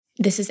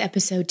This is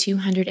episode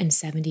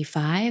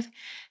 275,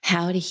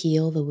 How to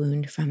Heal the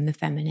Wound from the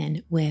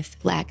Feminine with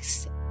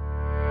Lex.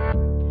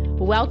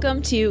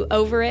 Welcome to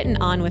Over It and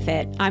On With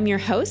It. I'm your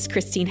host,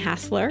 Christine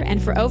Hassler,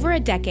 and for over a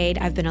decade,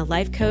 I've been a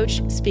life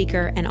coach,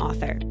 speaker, and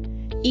author.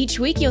 Each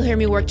week, you'll hear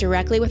me work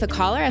directly with a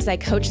caller as I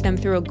coach them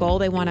through a goal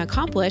they want to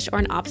accomplish or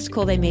an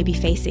obstacle they may be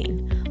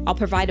facing. I'll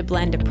provide a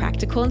blend of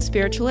practical and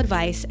spiritual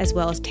advice, as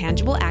well as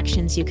tangible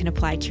actions you can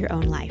apply to your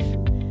own life.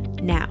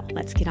 Now,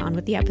 let's get on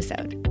with the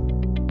episode.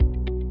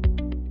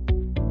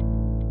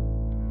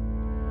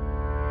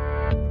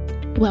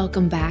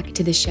 Welcome back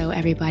to the show,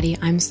 everybody.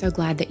 I'm so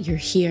glad that you're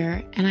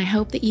here, and I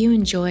hope that you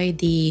enjoyed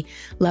the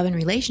love and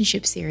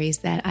relationship series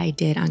that I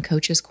did on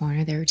Coach's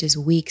Corner. There were just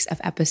weeks of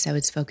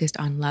episodes focused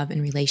on love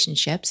and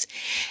relationships,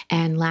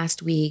 and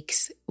last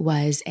week's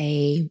was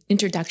a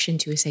introduction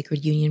to a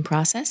sacred union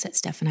process that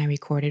Steph and I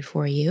recorded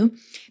for you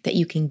that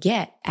you can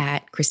get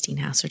at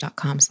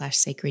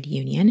christinehassler.com/sacred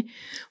union.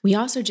 We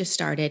also just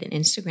started an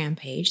Instagram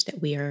page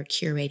that we are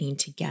curating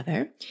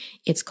together.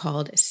 It's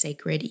called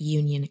Sacred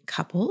Union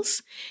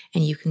Couples,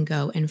 and you can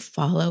go and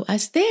follow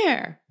us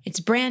there.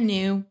 It's brand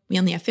new. We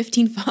only have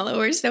 15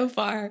 followers so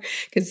far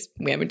because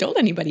we haven't told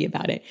anybody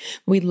about it.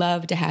 We'd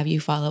love to have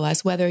you follow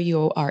us, whether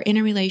you are in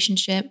a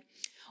relationship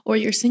or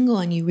you're single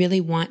and you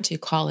really want to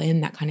call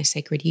in that kind of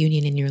sacred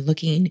union and you're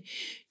looking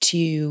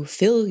to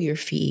fill your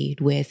feed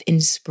with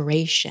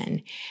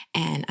inspiration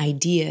and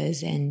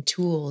ideas and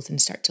tools and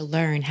start to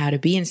learn how to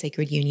be in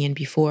sacred union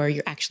before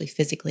you're actually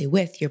physically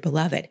with your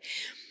beloved.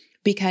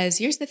 Because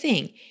here's the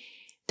thing,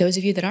 those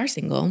of you that are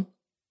single,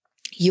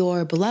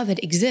 your beloved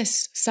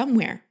exists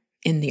somewhere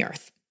in the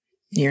earth.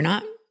 You're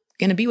not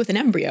going to be with an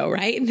embryo,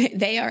 right?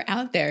 They are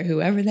out there,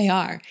 whoever they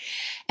are.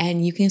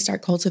 And you can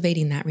start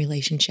cultivating that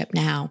relationship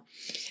now.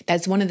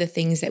 That's one of the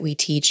things that we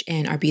teach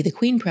in our Be the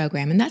Queen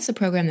program. And that's the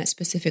program that's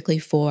specifically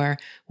for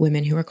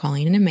women who are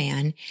calling in a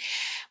man.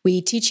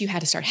 We teach you how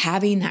to start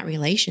having that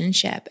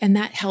relationship. And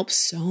that helps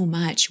so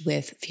much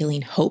with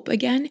feeling hope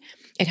again.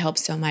 It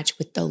helps so much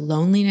with the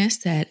loneliness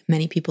that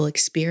many people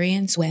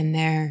experience when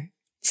they're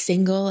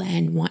single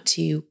and want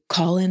to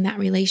call in that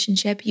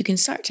relationship. You can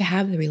start to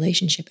have the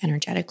relationship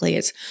energetically.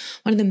 It's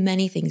one of the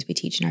many things we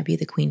teach in our Be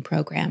the Queen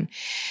program.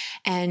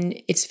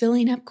 And it's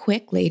filling up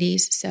quick,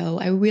 ladies. So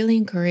I really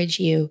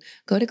encourage you,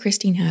 go to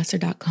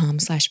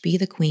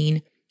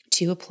christinehassler.com/bethequeen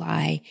to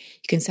apply.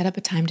 You can set up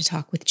a time to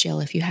talk with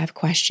Jill if you have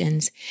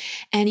questions.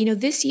 And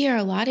this year,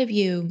 a lot of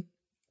you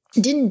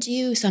didn't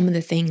do some of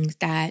the things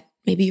that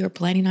maybe you were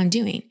planning on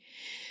doing.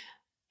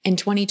 In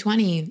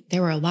 2020,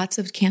 there were lots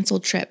of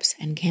canceled trips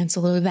and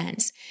canceled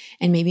events,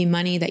 and maybe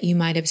money that you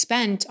might have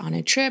spent on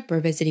a trip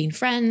or visiting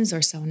friends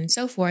or so on and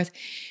so forth.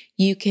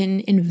 You can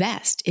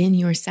invest in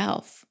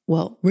yourself.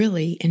 Well,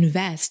 really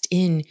invest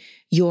in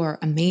your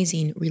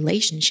amazing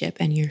relationship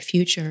and your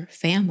future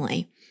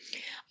family.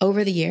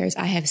 Over the years,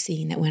 I have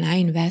seen that when I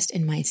invest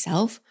in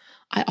myself,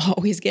 I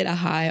always get a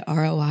high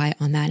ROI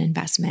on that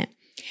investment.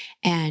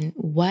 And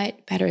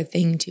what better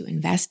thing to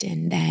invest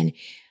in than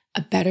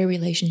a better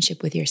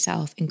relationship with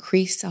yourself,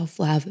 increased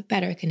self-love,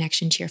 better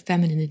connection to your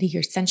femininity,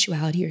 your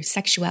sensuality, your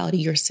sexuality,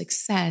 your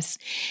success,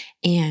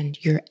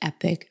 and your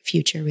epic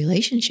future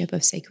relationship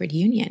of sacred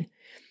union.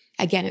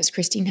 Again, it's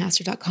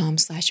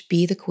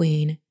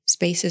christinehassler.com/bethequeen.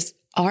 Spaces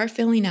are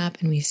filling up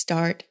and we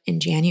start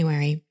in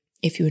January.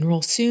 If you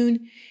enroll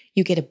soon,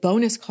 you get a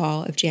bonus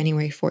call of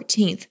January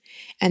 14th,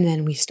 and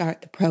then we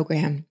start the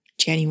program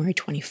January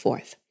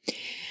 24th.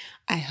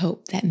 I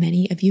hope that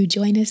many of you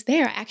join us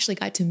there. I actually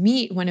got to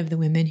meet one of the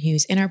women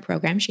who's in our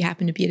program. She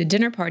happened to be at a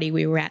dinner party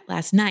we were at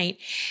last night.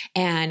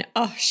 And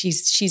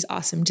she's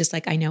awesome, just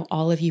like I know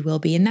all of you will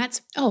be. And that's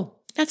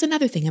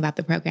another thing about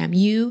the program.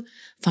 You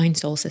find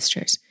soul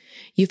sisters.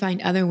 You find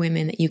other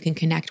women that you can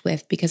connect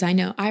with, because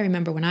I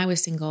remember when I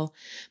was single,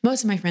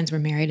 most of my friends were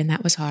married and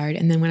that was hard.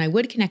 And then when I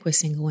would connect with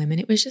single women,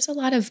 it was just a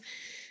lot of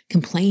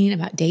complaining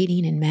about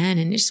dating and men,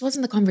 and it just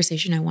wasn't the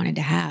conversation I wanted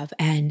to have.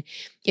 And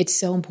it's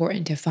so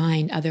important to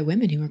find other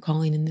women who are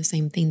calling in the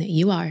same thing that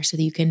you are so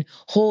that you can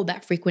hold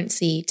that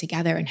frequency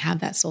together and have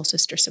that soul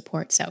sister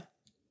support. So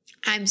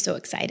I'm so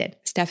excited.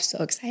 Steph's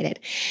so excited.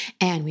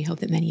 And we hope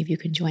that many of you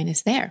can join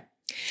us there.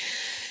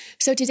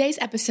 So today's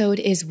episode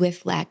is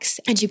with Lex,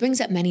 and she brings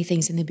up many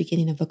things in the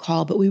beginning of the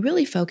call, but we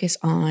really focus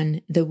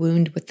on the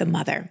wound with the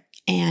mother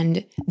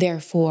and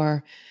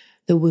therefore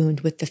the wound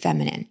with the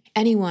feminine.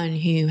 Anyone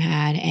who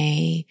had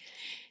a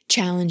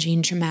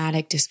challenging,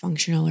 traumatic,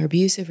 dysfunctional, or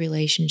abusive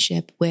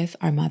relationship with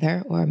our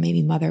mother, or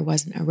maybe mother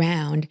wasn't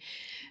around,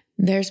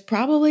 there's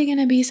probably going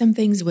to be some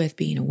things with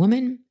being a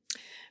woman,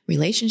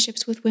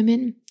 relationships with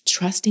women,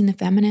 trusting the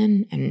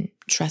feminine, and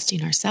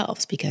trusting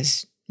ourselves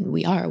because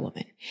we are a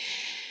woman.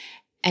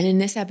 And in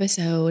this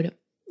episode,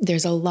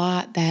 there's a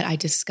lot that I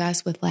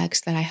discuss with Lex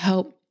that I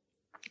hope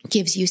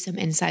gives you some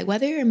insight,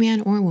 whether you're a man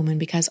or a woman,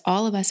 because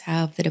all of us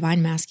have the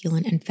divine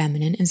masculine and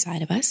feminine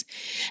inside of us,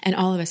 and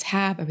all of us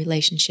have a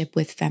relationship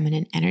with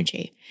feminine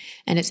energy.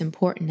 And it's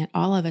important that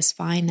all of us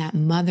find that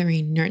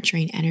mothering,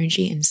 nurturing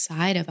energy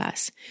inside of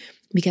us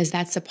because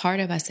that's the part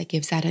of us that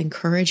gives that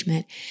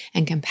encouragement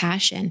and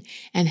compassion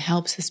and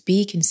helps us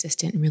be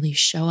consistent and really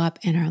show up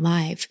in our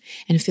life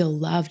and feel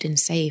loved and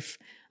safe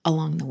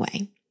along the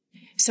way.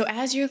 So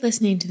as you're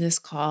listening to this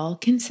call,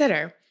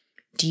 consider,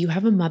 do you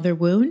have a mother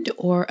wound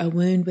or a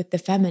wound with the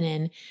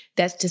feminine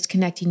that's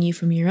disconnecting you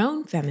from your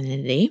own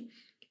femininity,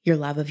 your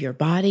love of your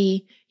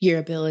body, your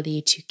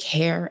ability to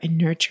care and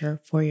nurture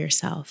for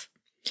yourself?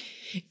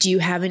 Do you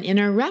have an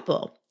inner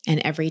rebel? And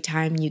every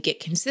time you get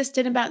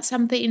consistent about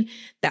something,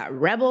 that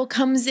rebel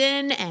comes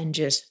in and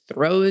just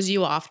throws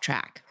you off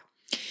track.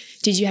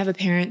 Did you have a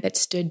parent that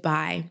stood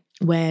by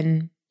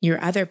when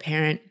your other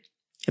parent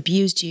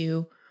abused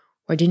you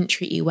or didn't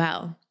treat you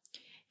well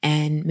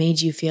and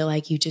made you feel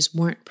like you just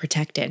weren't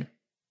protected?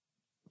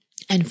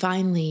 And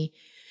finally,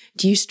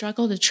 do you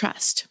struggle to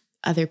trust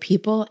other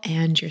people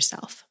and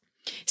yourself?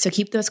 So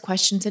keep those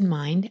questions in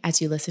mind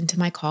as you listen to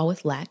my call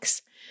with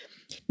Lex.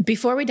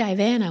 Before we dive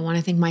in, I want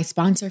to thank my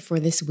sponsor for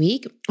this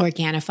week,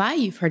 Organifi.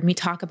 You've heard me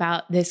talk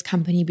about this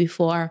company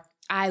before.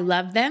 I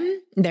love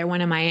them. They're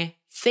one of my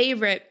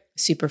favorite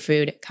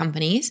superfood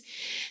companies.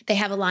 They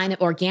have a line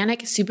of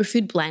organic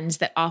superfood blends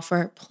that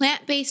offer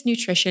plant-based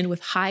nutrition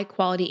with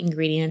high-quality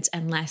ingredients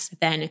and less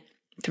than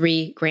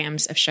 3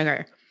 grams of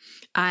sugar.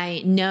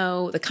 I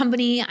know the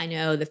company. I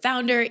know the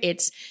founder.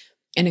 It's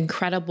an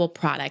incredible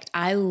product.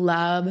 I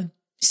love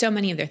so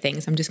many of their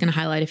things. I'm just going to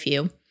highlight a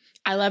few.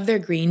 I love their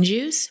green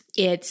juice.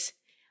 It's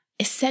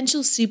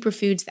essential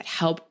superfoods that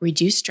help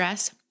reduce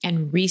stress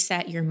and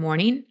reset your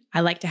morning.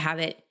 I like to have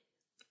it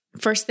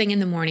first thing in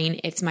the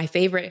morning. It's my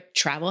favorite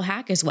travel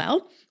hack as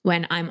well.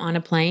 When I'm on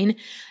a plane,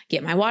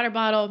 get my water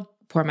bottle,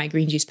 pour my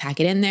green juice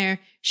packet in there,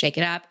 shake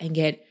it up, and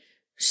get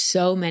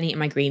so many of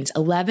my greens.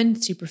 11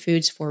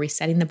 superfoods for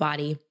resetting the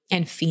body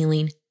and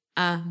feeling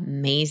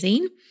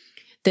amazing.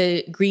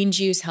 The green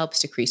juice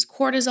helps decrease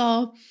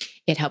cortisol.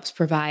 It helps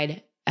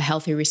provide a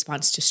healthy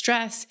response to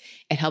stress.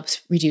 It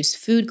helps reduce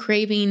food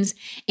cravings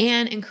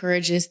and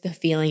encourages the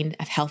feeling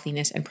of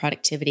healthiness and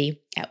productivity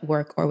at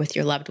work or with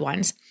your loved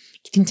ones.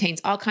 It contains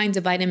all kinds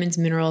of vitamins,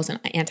 minerals,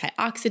 and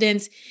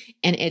antioxidants,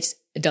 and it's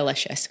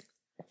delicious.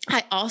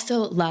 I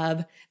also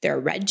love their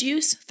red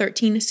juice,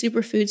 13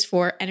 superfoods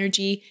for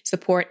energy,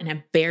 support, and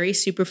a berry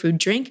superfood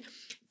drink.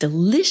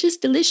 Delicious,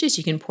 delicious.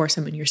 You can pour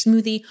some in your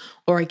smoothie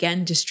or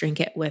again, just drink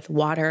it with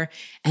water,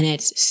 and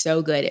it's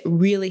so good. It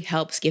really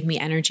helps give me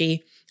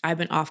energy. I've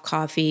been off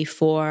coffee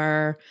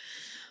for,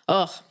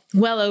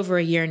 well over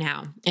a year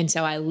now. And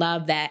so I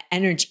love that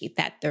energy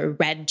that the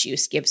red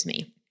juice gives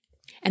me.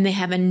 And they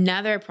have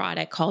another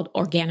product called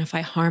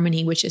Organifi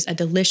Harmony, which is a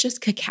delicious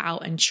cacao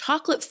and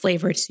chocolate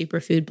flavored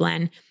superfood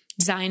blend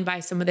designed by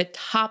some of the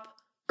top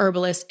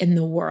herbalists in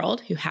the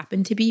world who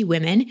happen to be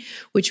women,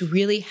 which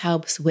really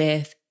helps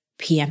with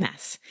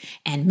PMS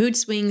and mood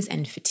swings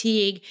and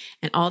fatigue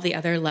and all the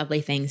other lovely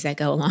things that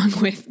go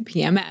along with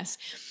PMS.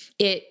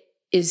 It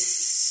is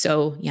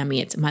so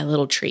yummy. It's my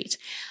little treat.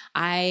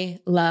 I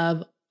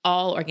love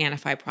all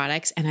Organifi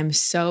products, and I'm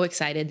so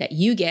excited that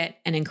you get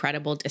an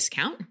incredible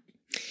discount.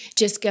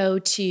 Just go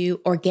to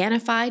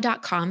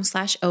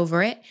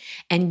Organifi.com/overit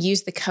and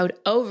use the code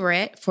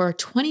overit for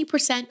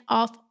 20%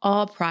 off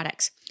all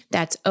products.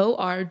 That's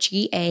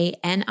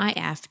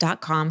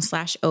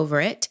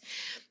ORGANIF.com/overit.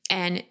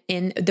 And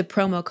in the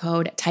promo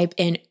code, type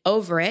in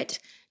overit,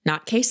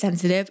 not case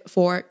sensitive,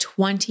 for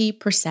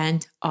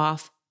 20%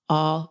 off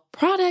all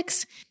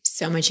products.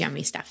 So much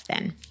yummy stuff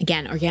then.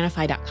 Again,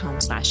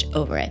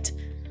 Organifi.com/overit.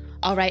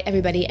 All right,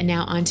 everybody. And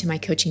now on to my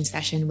coaching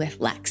session with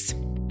Lex.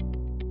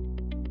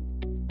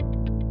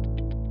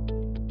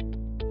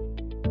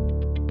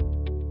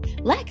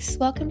 Lex,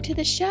 welcome to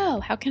the show.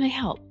 How can I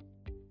help?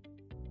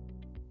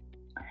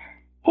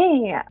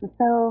 Hey,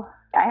 so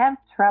I have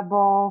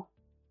trouble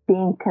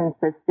being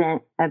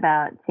consistent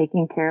about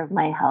taking care of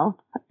my health.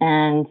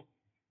 And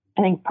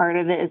I think part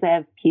of it is I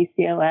have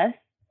PCOS.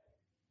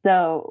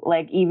 So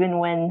like, even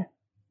when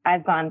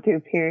I've gone through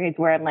periods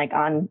where I'm like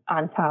on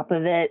top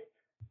of it,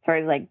 as far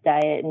as like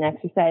diet and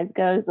exercise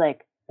goes,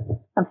 like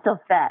I'm still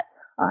fat,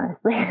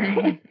 honestly.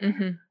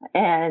 Mm-hmm.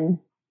 And,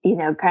 you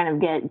know, kind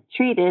of get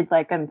treated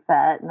like I'm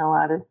fat in a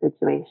lot of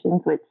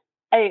situations, which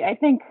I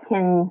think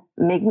can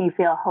make me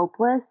feel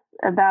hopeless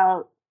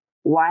about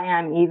why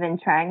I'm even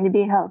trying to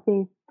be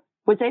healthy,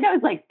 which I know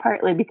is like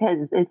partly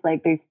because it's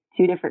like there's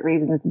two different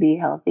reasons to be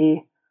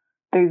healthy.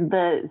 There's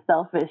the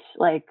selfish,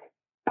 like,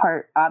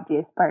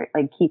 obvious part,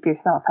 like keep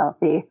yourself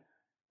healthy.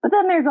 But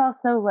then there's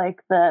also like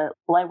I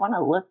want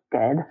to look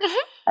good.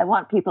 Uh-huh. I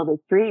want people to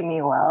treat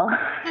me well.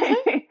 Uh-huh.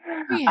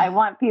 Yeah. I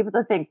want people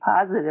to think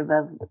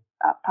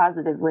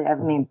positively of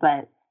me.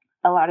 But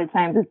a lot of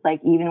times it's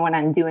like, even when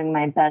I'm doing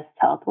my best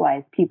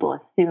health-wise, people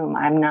assume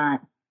I'm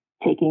not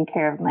taking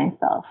care of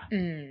myself.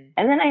 And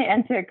then I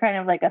enter kind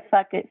of like a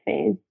fuck it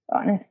phase,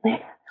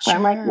 honestly. Sure. Where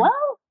I'm like,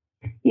 well,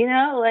 you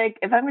know, like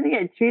if I'm going to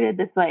get treated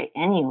this way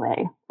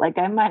anyway, like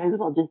I might as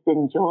well just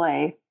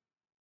enjoy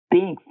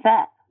being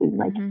fat and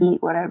like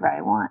eat whatever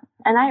I want.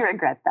 And I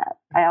regret that.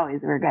 I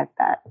always regret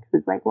that.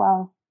 It's like,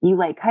 well, you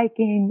like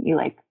hiking,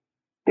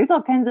 there's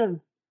all kinds of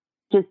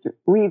just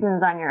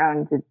reasons on your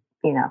own to,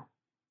 you know,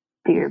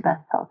 do your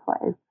best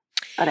health-wise.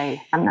 But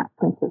I'm not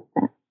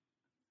consistent.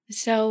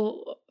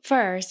 So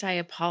first, I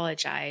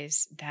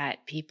apologize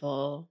that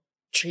people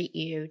treat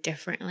you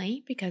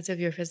differently because of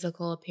your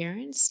physical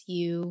appearance.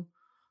 You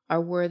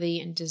are worthy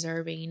and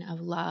deserving of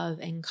love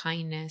and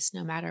kindness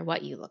no matter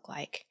what you look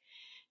like.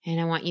 And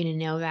I want you to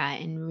know that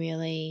and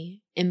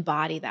really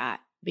embody that,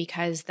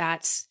 because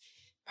that's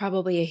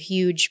probably a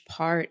huge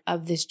part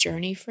of this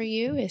journey for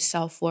you, is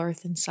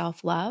self-worth and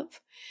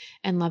self-love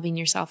and loving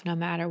yourself no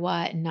matter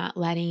what, and not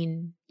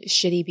letting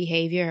shitty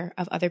behavior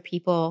of other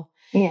people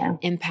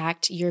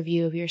impact your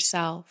view of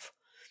yourself.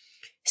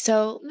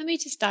 So let me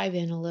just dive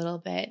in a little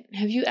bit.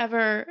 Have you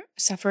ever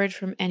suffered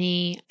from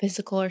any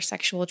physical or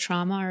sexual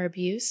trauma or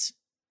abuse?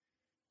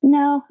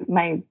 No,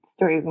 my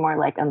story is more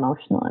like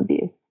emotional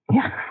abuse.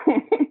 Yeah.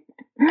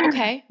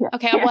 Okay.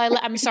 Okay. Well,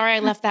 I'm sorry I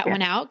left that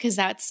one out because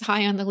that's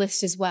high on the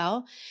list as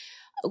well.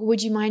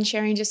 Would you mind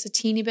sharing just a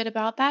teeny bit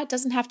about that? It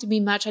doesn't have to be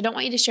much. I don't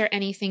want you to share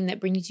anything that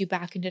brings you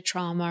back into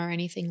trauma or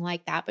anything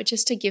like that, but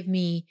just to give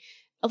me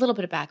a little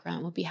bit of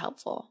background would be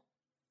helpful.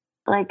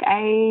 Like,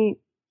 I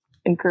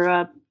grew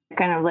up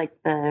kind of like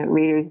the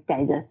Reader's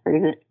Digest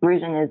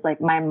version is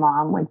like, my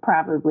mom would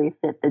probably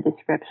fit the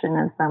description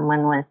of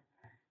someone with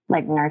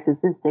like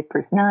narcissistic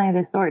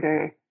personality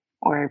disorder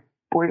or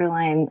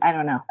borderline. I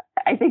don't know.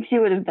 I think she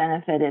would have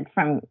benefited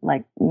from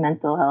like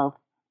mental health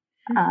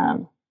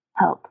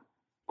help.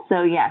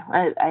 So yeah,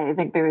 I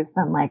think there was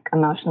some like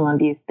emotional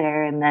abuse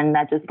there, and then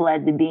that just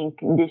led to being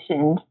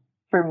conditioned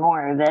for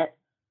more of it,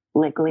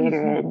 like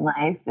later in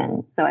life.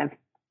 And so I've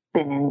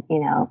been in,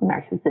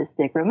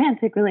 narcissistic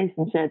romantic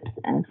relationships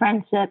and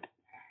friendships.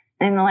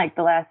 And like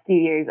the last few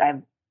years,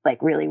 I've like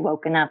really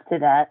woken up to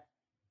that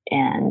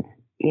and,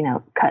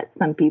 cut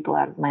some people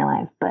out of my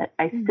life. But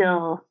I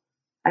still,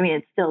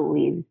 it still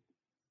leaves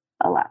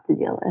a lot to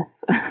deal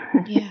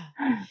with. Yeah.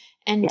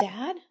 And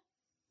Dad?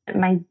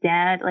 My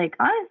dad, like,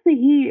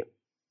 honestly,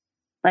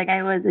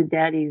 I was a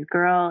daddy's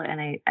girl, and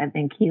I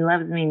think he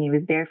loves me and he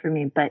was there for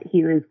me, but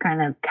he was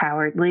kind of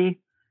cowardly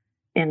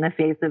in the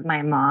face of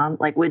my mom,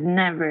 like would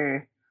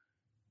never,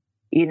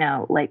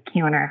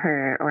 counter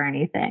her or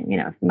anything.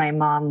 If my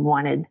mom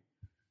wanted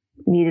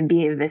me to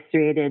be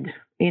eviscerated,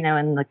 in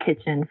the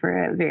kitchen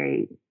for a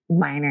very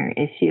minor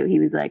issue, he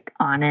was like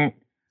on it,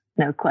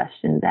 no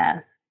questions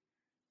asked.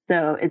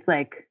 So it's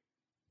like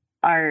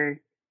our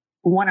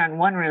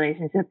one-on-one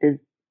relationship is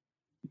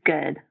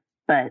good,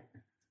 but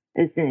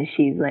as soon as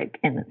she's like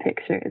in the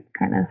picture, it's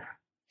kind of.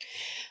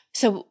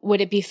 So would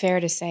it be fair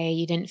to say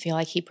you didn't feel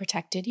like he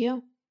protected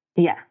you?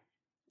 Yeah.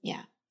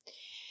 Yeah.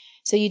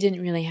 So you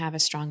didn't really have a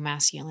strong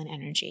masculine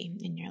energy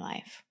in your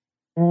life?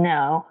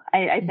 No,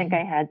 I think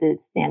I had to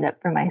stand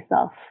up for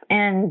myself.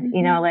 And,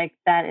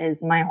 that is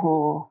my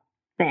whole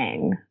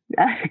thing.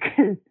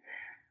 Because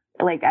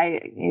I,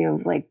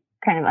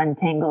 kind of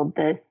untangled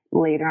this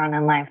later on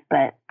in life,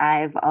 but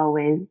I've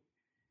always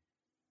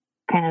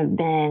kind of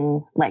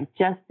been like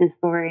justice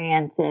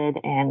oriented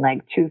and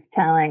like truth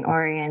telling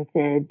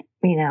oriented,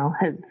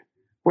 have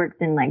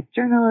worked in like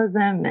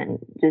journalism and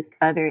just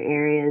other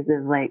areas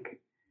of like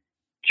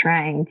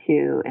trying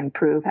to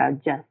improve how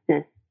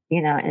justice,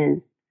 is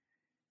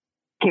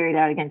carried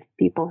out against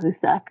people who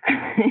suck.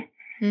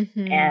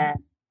 And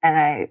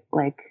I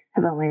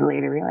have only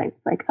later realized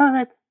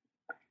that's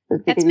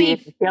because me. You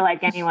didn't feel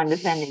like anyone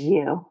defended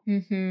you.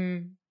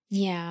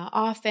 Yeah.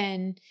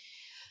 Often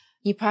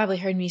you probably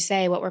heard me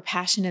say what we're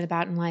passionate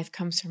about in life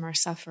comes from our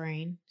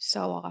suffering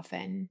so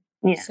often.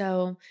 Yeah.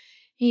 So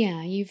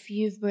yeah, you've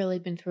really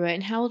been through it.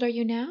 And how old are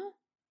you now?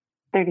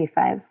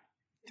 35.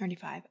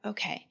 35.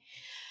 Okay.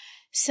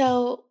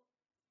 So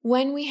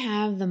when we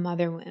have the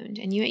mother wound,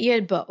 and you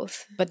had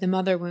both, but the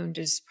mother wound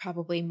is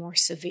probably more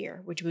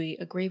severe. Would we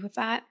agree with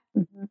that?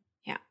 Mm-hmm.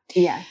 Yeah.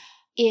 Yeah.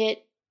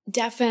 It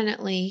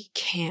definitely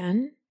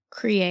can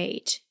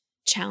create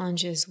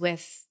challenges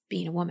with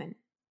being a woman,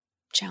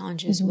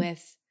 challenges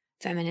with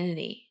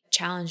femininity,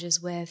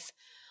 challenges with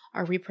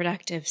our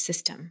reproductive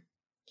system.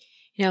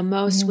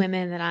 Most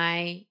women that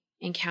I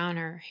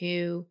encounter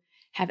who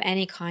have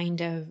any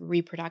kind of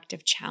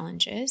reproductive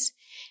challenges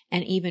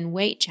and even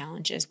weight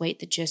challenges, weight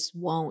that just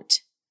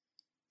won't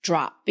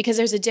drop, because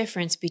there's a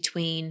difference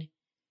between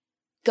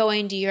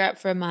going to Europe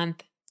for a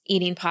month,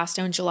 eating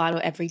pasta and gelato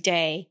every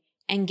day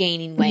and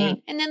gaining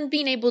weight and then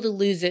being able to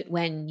lose it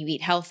when you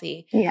eat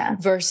healthy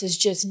versus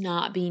just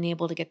not being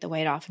able to get the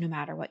weight off no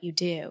matter what you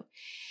do.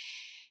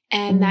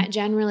 And that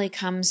generally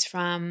comes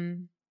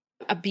from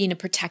being a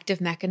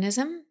protective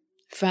mechanism,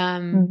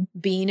 from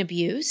being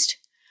abused,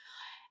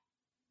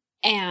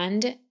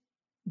 and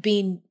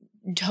being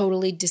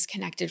totally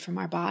disconnected from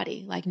our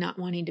body, like not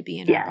wanting to be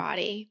in our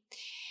body.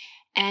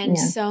 And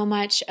so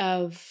much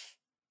of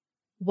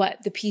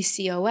what the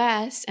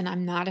PCOS, and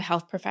I'm not a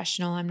health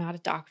professional, I'm not a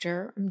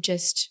doctor, I'm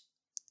just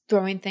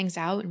throwing things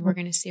out and we're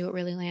going to see what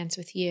really lands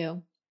with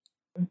you.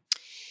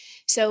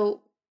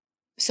 So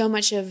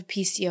much of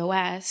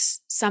PCOS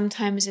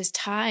sometimes is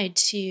tied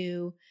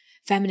to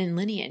feminine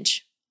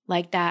lineage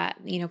like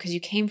that, because you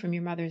came from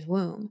your mother's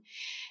womb.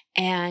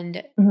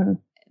 And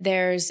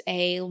there's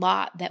a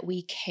lot that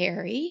we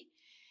carry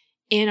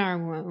in our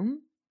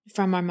womb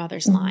from our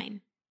mother's Mm-hmm.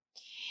 line.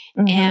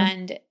 Mm-hmm.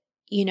 And,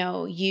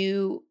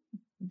 you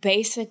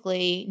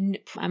basically,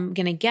 I'm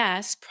going to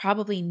guess,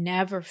 probably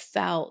never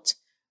felt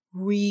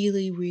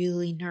really,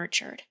 really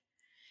nurtured,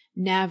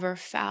 never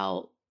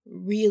felt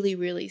really,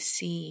 really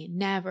seen,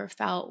 never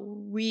felt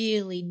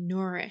really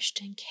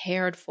nourished and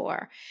cared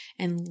for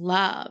and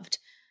loved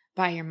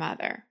by your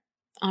mother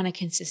on a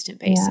consistent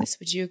basis.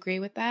 Would you agree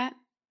with that?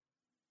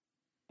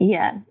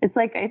 Yeah. It's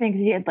like, I think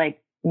she had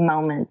like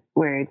moments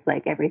where it's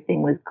like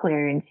everything was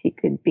clear and she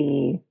could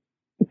be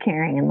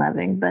caring and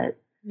loving, but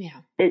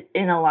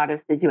in a lot of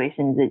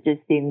situations, it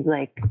just seems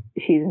like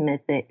she's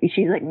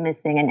like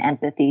missing an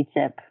empathy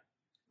chip.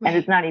 Right. And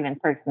it's not even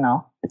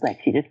personal. It's like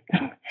she just,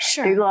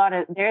 there's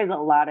a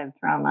lot of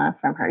trauma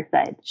from her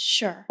side.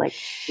 Sure. Like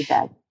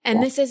that.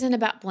 And this isn't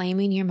about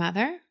blaming your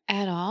mother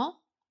at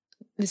all.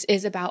 This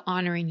is about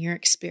honoring your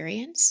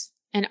experience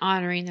and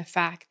honoring the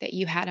fact that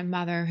you had a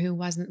mother who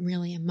wasn't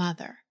really a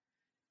mother.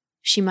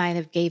 She might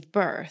have gave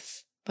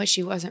birth, but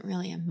she wasn't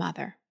really a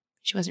mother.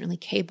 She wasn't really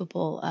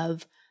capable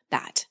of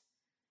that.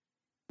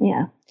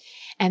 Yeah.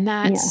 And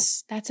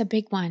that's a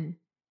big one.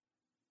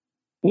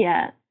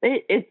 Yeah.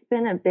 It's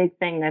been a big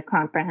thing to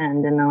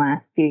comprehend in the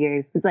last few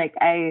years. It's like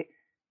I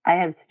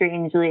have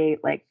strangely,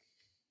 like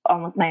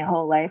almost my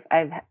whole life,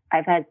 I've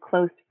had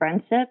close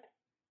friendships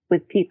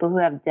with people who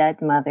have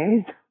dead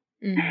mothers.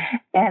 Mm-hmm.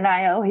 And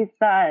I always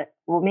thought,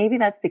 well, maybe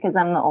that's because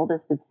I'm the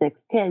oldest of 6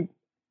 kids,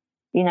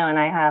 and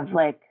I have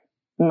like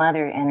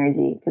mother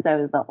energy because I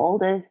was the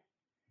oldest.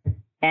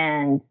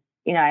 And,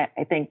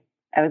 I think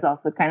I was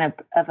also kind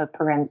of a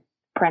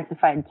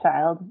parentified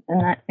child in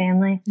that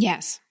family.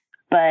 Yes.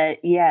 But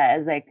yeah,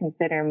 as I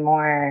consider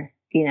more,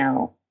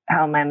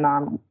 how my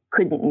mom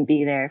couldn't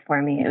be there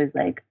for me, it was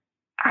like,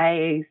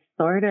 I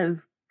sort of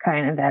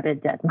kind of had a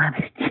dead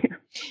mother too.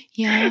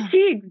 Yeah.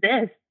 She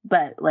exists,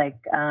 but like,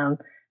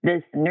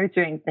 this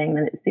nurturing thing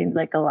that it seems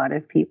like a lot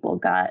of people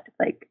got,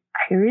 like,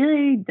 I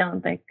really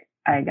don't think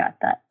I got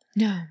that.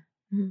 No,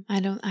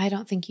 I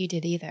don't think you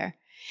did either.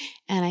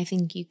 And I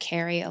think you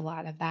carry a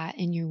lot of that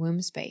in your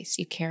womb space.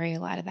 You carry a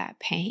lot of that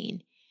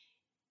pain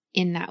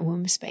in that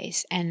womb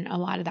space and a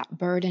lot of that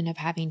burden of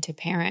having to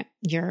parent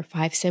your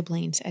 5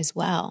 siblings as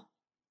well.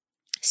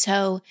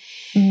 So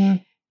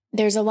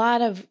there's a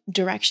lot of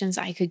directions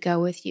I could go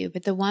with you,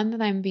 but the one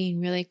that I'm being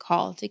really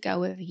called to go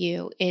with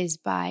you is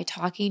by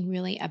talking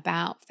really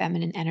about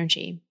feminine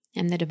energy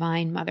and the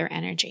divine mother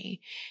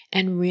energy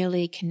and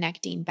really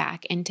connecting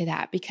back into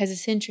that, because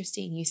it's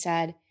interesting. You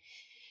said,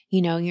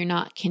 you're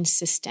not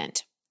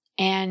consistent.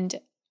 And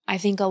I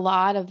think a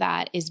lot of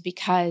that is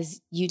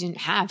because you didn't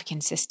have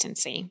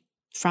consistency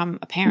from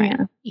a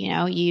parent.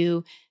 Yeah.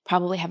 You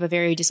probably have a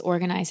very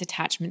disorganized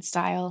attachment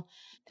style.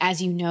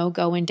 As you know,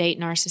 go and date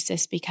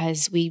narcissists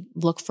because we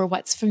look for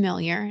what's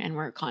familiar and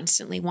we're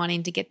constantly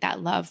wanting to get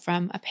that love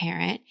from a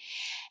parent.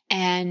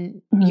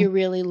 And you're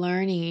really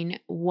learning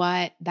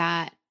what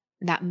that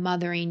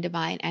mothering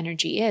divine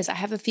energy is. I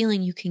have a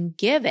feeling you can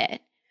give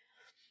it,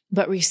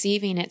 but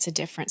receiving it's a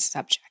different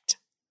subject.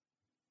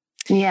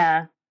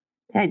 Yeah.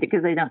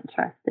 Because I don't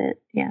trust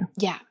it. Yeah.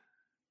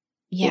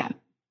 Yeah.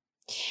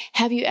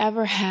 Have you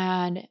ever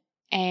had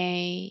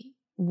a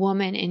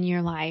woman in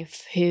your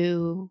life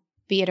who,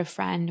 be it a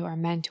friend or a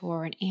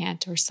mentor or an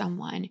aunt or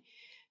someone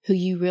who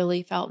you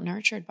really felt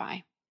nurtured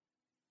by?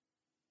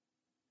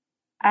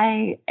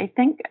 I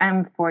think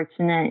I'm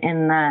fortunate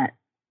in that,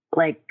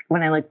 like,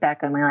 when I look back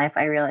on my life,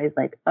 I realized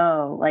like,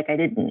 oh, like I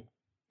didn't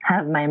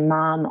have my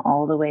mom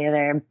all the way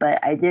there,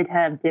 but I did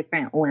have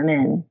different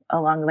women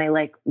along the way.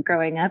 Like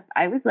growing up,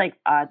 I was like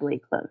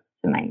oddly close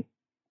to my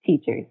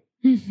teachers,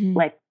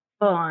 like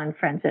full on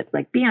friendships,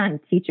 like beyond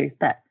teachers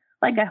that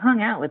like I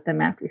hung out with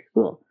them after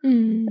school.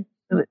 It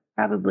was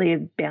probably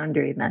a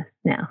boundary mess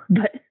now,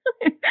 but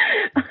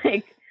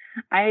like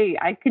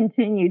I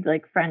continued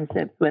like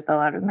friendships with a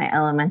lot of my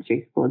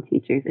elementary school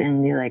teachers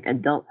into like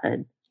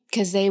adulthood.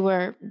 Because they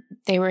were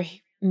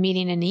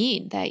meeting a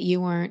need that you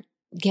weren't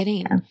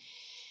getting. Yeah.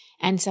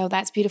 And so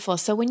that's beautiful.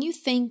 So when you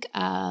think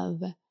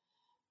of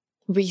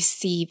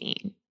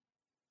receiving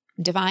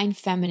divine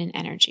feminine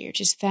energy or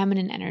just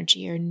feminine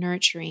energy or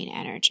nurturing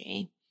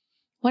energy,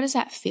 what does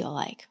that feel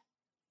like?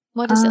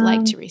 What is it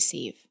like to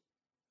receive?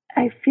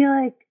 I feel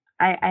like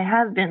I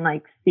have been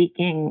like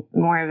seeking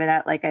more of it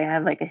out. Like I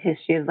have like a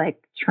history of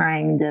like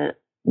trying to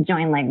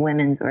join like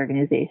women's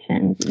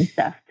organizations and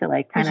stuff to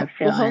like kind of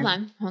fill in.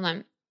 Hold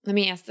on. Let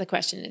me ask the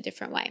question in a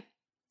different way.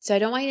 So I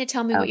don't want you to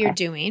tell me what you're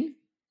doing.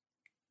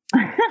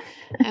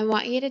 I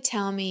want you to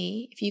tell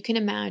me, if you can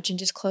imagine,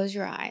 just close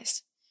your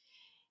eyes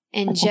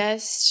and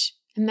just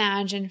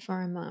imagine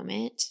for a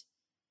moment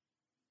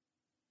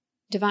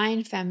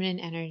divine feminine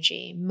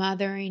energy,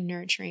 mothering,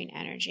 nurturing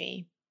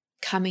energy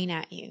coming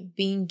at you,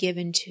 being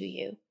given to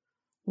you.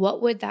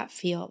 What would that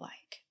feel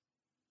like?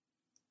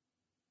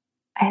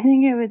 I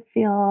think it would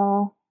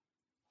feel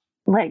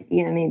like,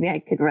 maybe I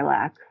could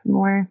relax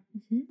more.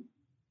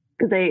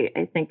 Because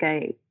I think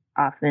I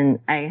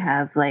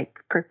have like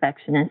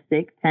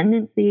perfectionistic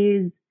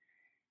tendencies.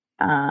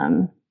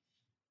 And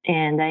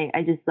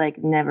I just like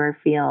never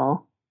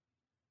feel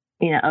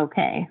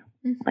okay,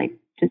 like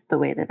just the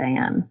way that I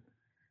am.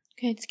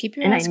 Okay, just keep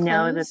your eyes closed. And I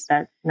know that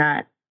that's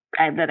not,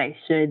 that I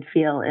should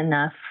feel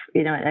enough,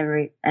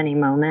 at any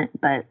moment,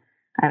 but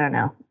I don't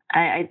know.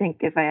 I think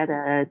if I had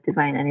a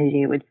divine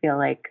energy, it would feel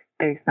like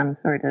there's some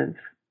sort of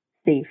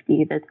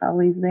safety that's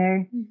always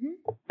there.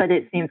 But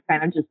it seems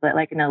kind of just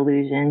like an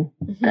illusion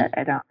that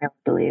I don't really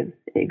believe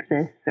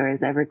exists or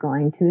is ever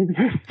going to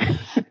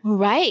exist.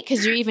 Right,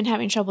 because you're even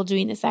having trouble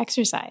doing this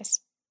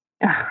exercise.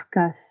 Oh,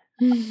 gosh.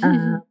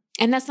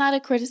 And that's not a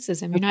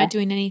criticism. You're not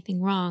doing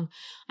anything wrong.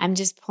 I'm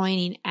just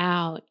pointing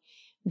out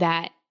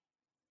that,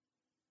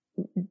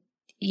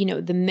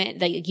 you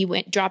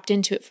dropped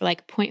into it for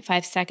like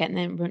 0.5 seconds and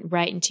then went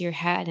right into your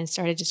head and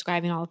started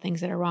describing all the things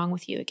that are wrong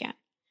with you again.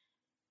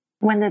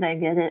 When did I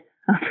get it?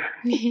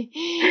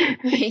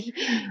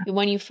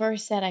 When you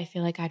first said, I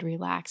feel like I'd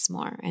relax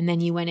more. And then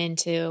you went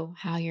into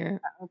how you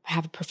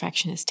have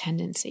perfectionist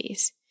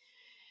tendencies.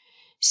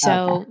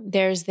 So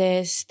there's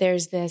this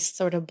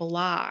sort of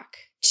block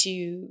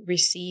to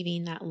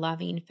receiving that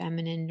loving,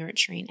 feminine,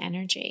 nurturing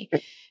energy.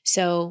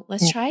 So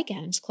let's try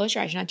again. Just close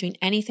your eyes. You're not doing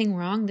anything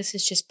wrong. This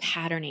is just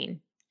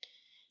patterning.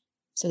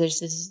 So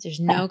there's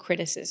no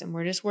criticism.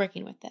 We're just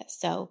working with this.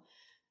 So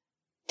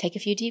take a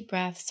few deep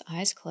breaths,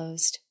 eyes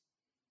closed.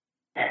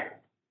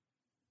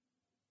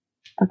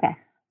 Okay.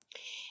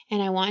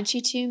 And I want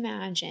you to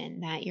imagine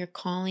that you're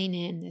calling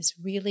in this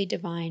really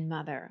divine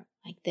mother,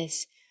 like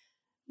this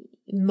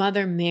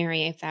Mother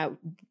Mary, if that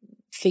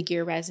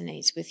figure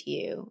resonates with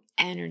you,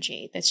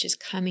 energy that's just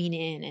coming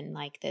in and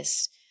like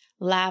this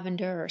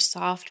lavender or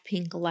soft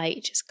pink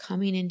light just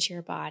coming into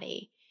your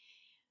body.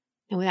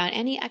 And without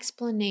any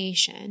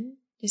explanation,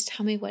 just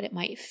tell me what it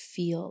might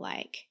feel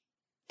like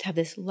to have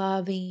this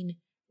loving,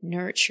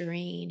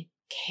 nurturing,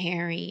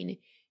 caring,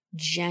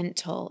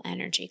 gentle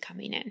energy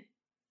coming in.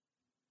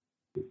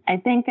 I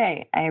think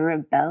I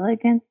rebel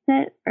against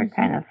it or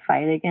kind of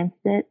fight against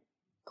it.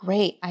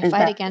 Great. I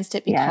fight against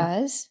it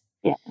because?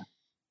 Yeah.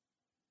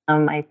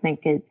 I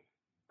think it's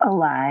a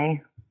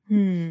lie,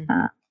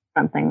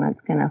 something that's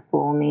going to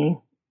fool me.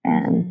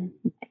 And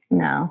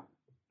no,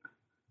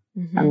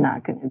 I'm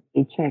not going to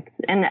be tricked.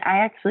 And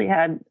I actually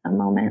had a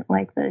moment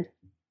like this,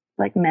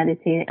 like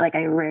meditating. Like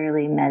I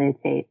rarely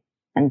meditate.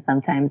 And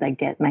sometimes I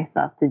get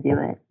myself to do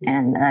it.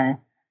 And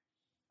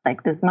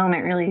like this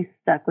moment really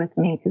stuck with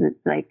me because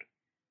it's like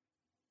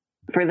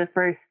for the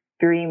first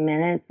 3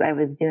 minutes I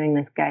was doing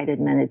this guided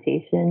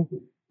meditation.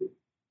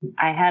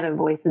 I had a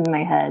voice in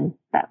my head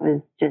that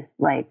was just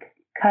like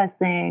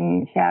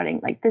cussing,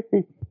 shouting, like, this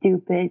is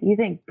stupid. You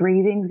think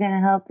breathing's going to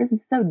help? This is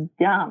so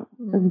dumb.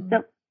 This is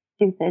so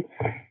stupid.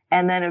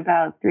 And then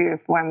about 3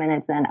 or 4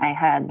 minutes in, I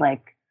had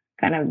like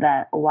kind of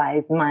that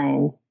wise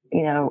mind,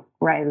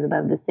 rise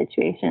above the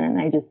situation. And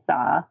I just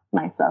saw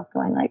myself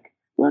going like,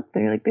 look,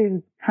 there's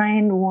this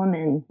kind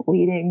woman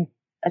leading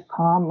a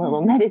calm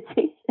little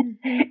meditation.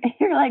 And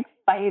you're like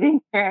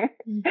fighting her.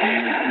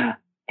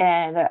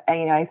 And,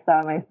 I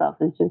saw myself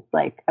as just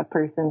like a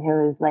person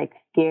who is like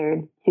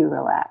scared to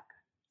relax.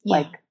 Yeah.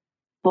 Like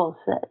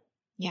bullshit.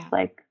 Yeah.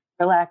 Like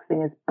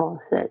relaxing is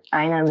bullshit.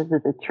 I know this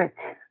is a trick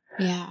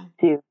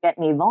to get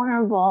me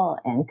vulnerable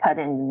and cut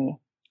into me.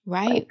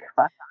 Right. Like,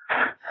 fuck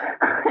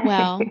off.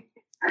 Well,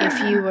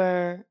 if you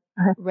were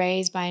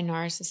raised by a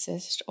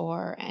narcissist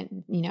or,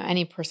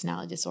 any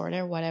personality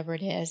disorder, whatever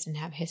it is, and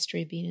have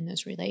history being in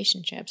those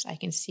relationships, I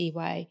can see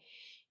why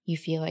you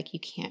feel like you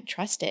can't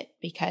trust it.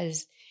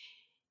 Because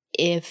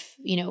if,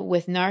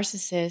 with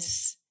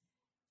narcissists,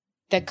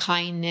 the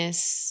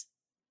kindness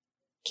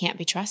can't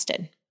be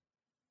trusted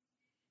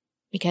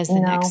because the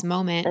next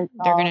moment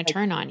they're going to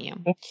turn on you.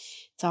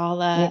 It's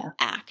all a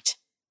act.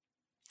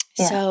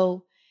 Yeah.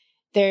 So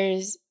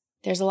there's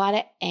a lot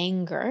of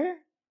anger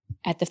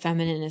at the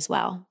feminine as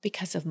well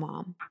because of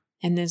mom.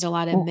 And there's a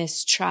lot of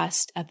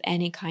mistrust of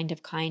any kind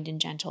of kind and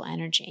gentle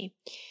energy,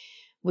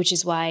 which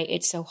is why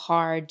it's so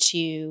hard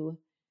to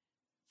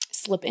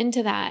slip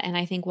into that. And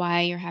I think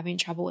why you're having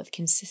trouble with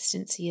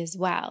consistency as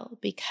well,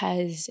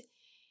 because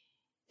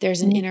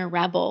there's an inner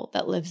rebel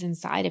that lives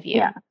inside of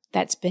you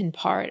that's been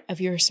part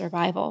of your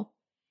survival.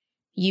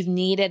 You've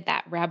needed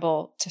that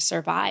rebel to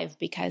survive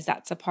because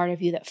that's a part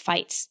of you that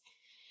fights.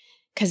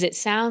 Because it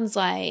sounds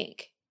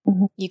like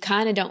you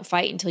kind of don't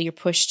fight until you're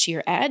pushed to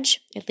your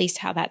edge. At least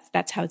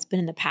that's how it's been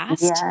in the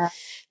past. Yeah.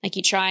 Like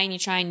you try and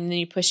then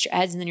you push your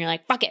edge and then you're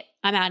like, fuck it,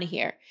 I'm out of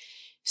here.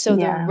 So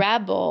the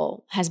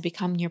rebel has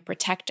become your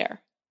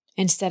protector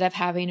instead of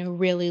having a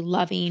really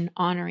loving,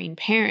 honoring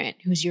parent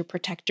who's your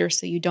protector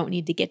so you don't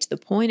need to get to the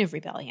point of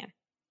rebellion.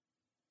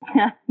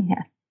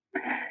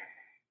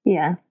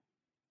 Yeah.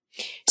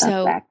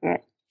 So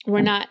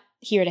we're not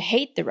here to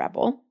hate the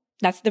rebel.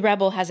 The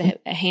rebel has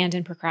a hand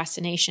in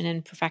procrastination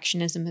and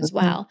perfectionism as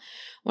well.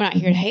 We're not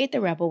here to hate the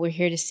rebel. We're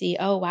here to see,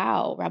 oh,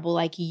 wow, rebel,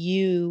 like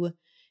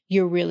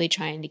you're really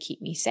trying to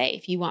keep me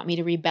safe. You want me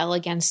to rebel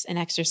against an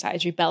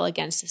exercise, rebel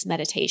against this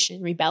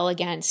meditation, rebel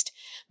against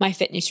my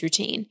fitness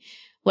routine,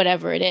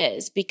 whatever it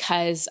is,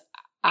 because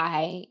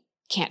I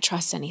can't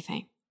trust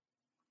anything.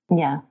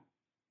 Yeah.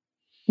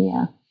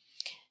 Yeah.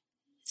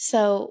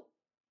 So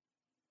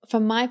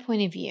from my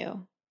point of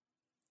view,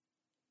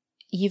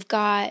 you've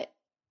got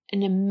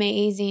an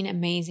amazing,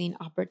 amazing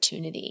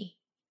opportunity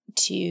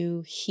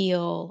to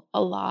heal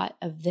a lot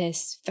of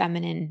this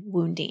feminine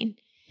wounding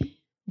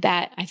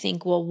that I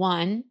think will,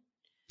 one,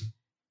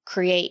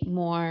 create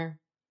more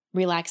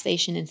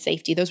relaxation and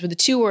safety. Those were the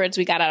two words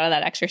we got out of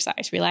that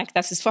exercise. Relax.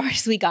 That's as far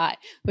as we got,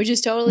 which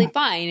is totally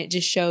fine. It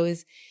just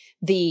shows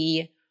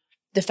the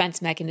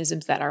defense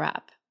mechanisms that are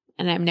up.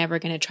 And I'm never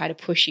going to try to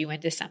push you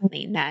into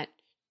something that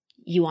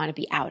you want to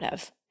be out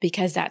of,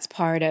 because that's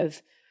part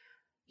of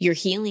your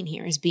healing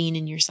here, is being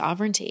in your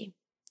sovereignty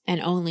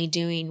and only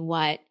doing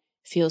what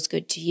feels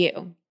good to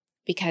you.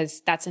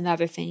 Because that's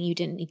another thing you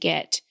didn't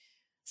get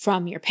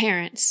from your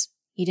parents.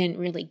 You didn't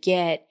really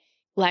get,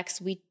 Lex,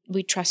 we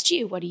trust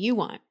you. What do you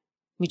want?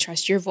 We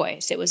trust your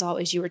voice. It was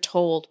always you were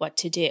told what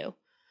to do.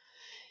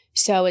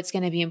 So it's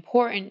going to be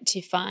important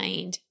to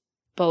find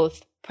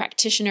both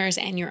practitioners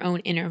and your own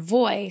inner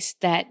voice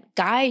that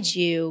guide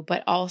you,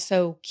 but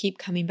also keep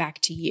coming back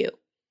to you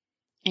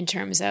in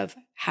terms of,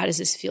 how does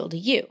this feel to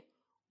you?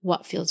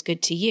 What feels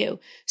good to you?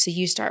 So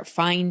you start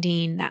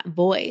finding that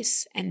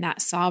voice and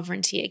that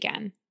sovereignty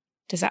again.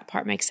 Does that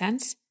part make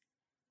sense?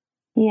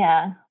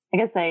 Yeah. I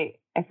guess I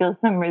feel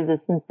some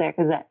resistance there,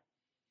 because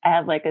I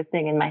have like a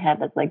thing in my head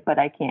that's like, but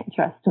I can't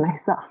trust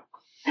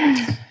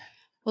myself.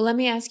 Well, let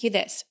me ask you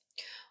this.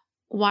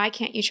 Why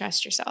can't you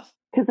trust yourself?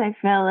 Because I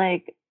feel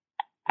like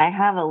I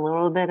have a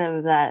little bit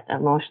of that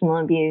emotional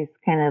abuse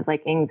kind of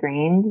like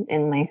ingrained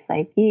in my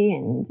psyche.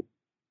 And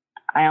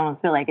I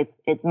almost feel like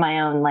it's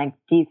my own like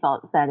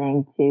default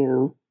setting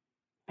to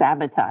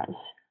sabotage,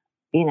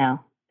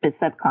 but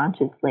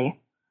subconsciously.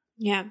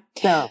 Yeah.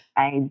 So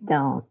I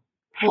don't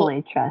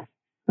fully trust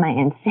my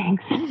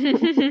instincts.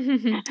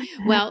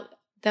 Well,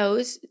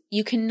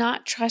 you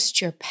cannot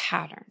trust your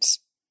patterns.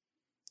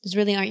 Those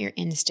really aren't your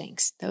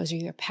instincts. Those are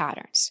your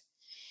patterns.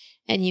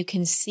 And you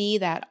can see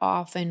that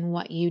often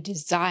what you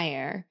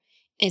desire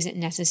isn't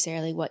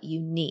necessarily what you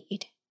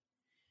need.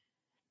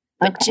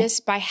 But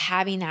just by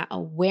having that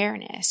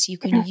awareness, you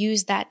can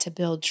use that to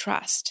build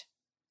trust.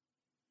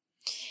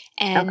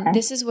 And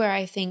this is where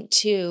I think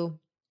too,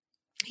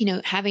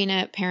 having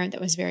a parent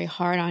that was very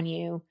hard on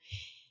you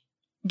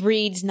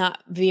breeds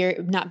not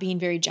being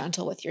very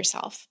gentle with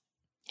yourself.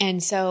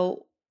 And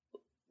so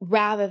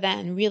rather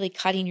than really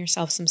cutting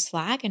yourself some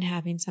slack and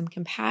having some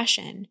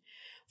compassion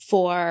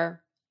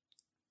for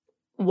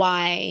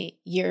why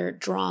you're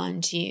drawn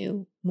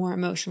to more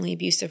emotionally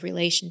abusive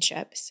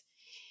relationships,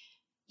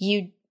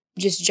 you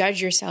just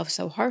judge yourself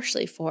so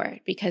harshly for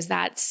it, because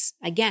that's,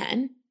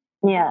 again,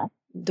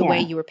 the way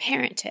you were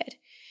parented.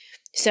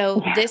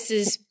 So this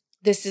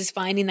is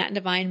finding that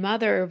divine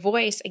mother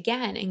voice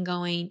again and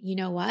going, you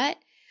know what?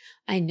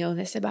 I know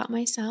this about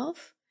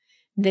myself.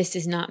 This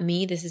is not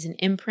me. This is an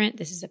imprint.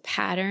 This is a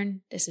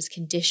pattern. This is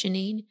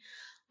conditioning.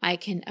 I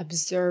can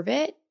observe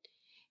it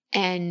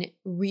and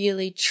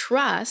really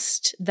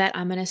trust that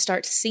I'm going to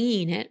start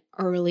seeing it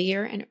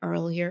earlier and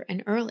earlier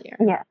and earlier.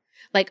 Yeah.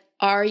 Like,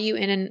 are you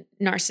in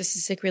a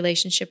narcissistic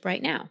relationship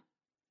right now?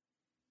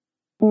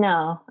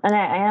 No. And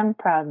I am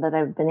proud that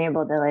I've been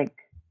able to like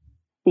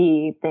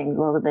see things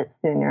a little bit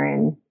sooner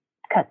and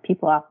cut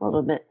people off a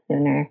little bit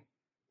sooner.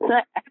 So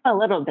I have a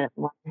little bit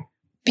more.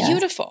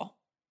 Beautiful.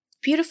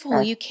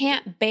 Beautiful. You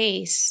can't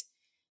base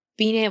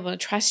being able to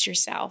trust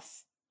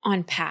yourself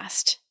on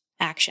past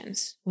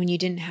actions when you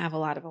didn't have a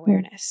lot of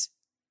awareness.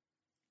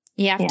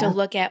 You have to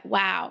look at,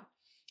 wow,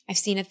 I've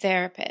seen a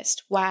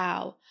therapist.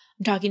 Wow,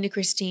 I'm talking to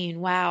Christine.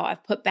 Wow,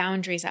 I've put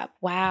boundaries up.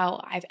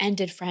 Wow, I've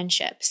ended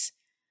friendships.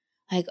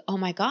 Like, oh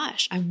my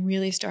gosh, I'm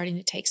really starting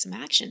to take some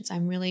actions.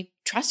 I'm really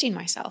trusting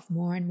myself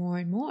more and more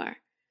and more.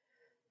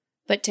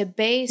 But to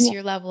base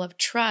your level of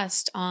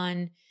trust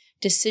on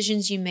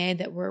decisions you made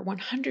that were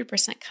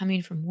 100%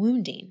 coming from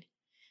wounding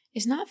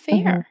is not fair.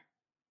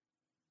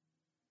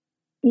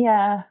 Mm-hmm.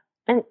 Yeah.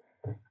 And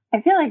I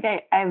feel like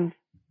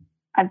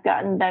I've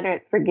gotten better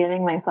at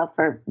forgiving myself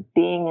for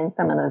being in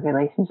some of those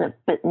relationships,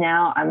 but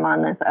now I'm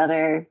on this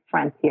other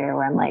frontier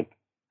where I'm like,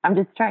 I'm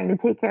just trying to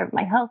take care of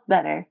my health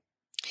better.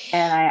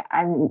 And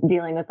I'm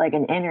dealing with like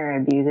an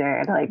inner abuser.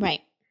 And like,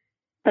 right.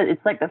 But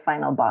it's like the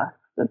final boss.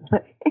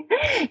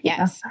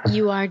 Yes,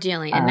 you are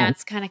dealing. And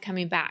that's kind of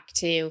coming back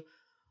to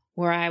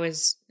where I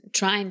was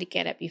trying to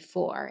get at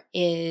before,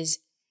 is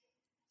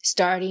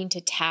starting to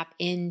tap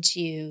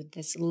into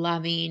this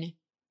loving,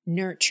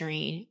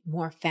 nurturing,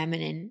 more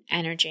feminine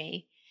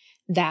energy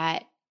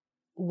that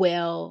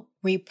will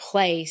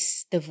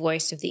replace the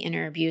voice of the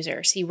inner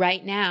abuser. See,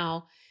 right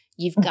now,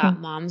 you've got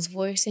mom's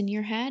voice in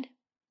your head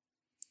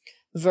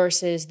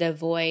versus the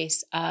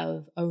voice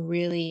of a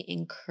really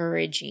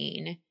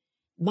encouraging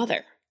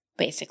mother,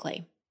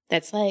 basically.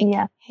 That's like,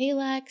 hey,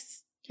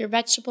 Lex, your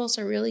vegetables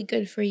are really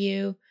good for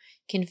you.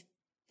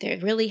 They're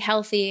really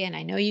healthy, and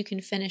I know you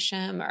can finish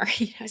them. Or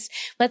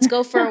let's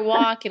go for a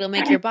walk. It'll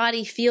make your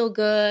body feel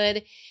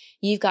good.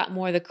 You've got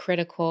more the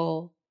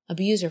critical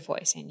abuser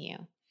voice in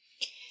you.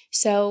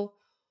 So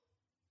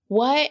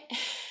what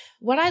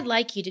I'd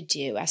like you to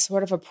do as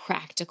sort of a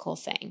practical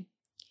thing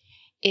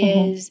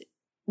is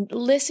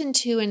listen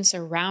to and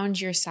surround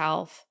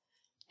yourself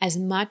as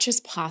much as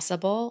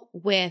possible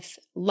with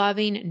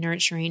loving,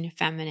 nurturing,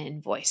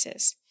 feminine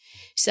voices.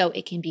 So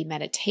it can be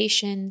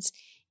meditations,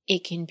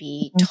 it can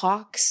be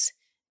talks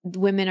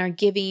women are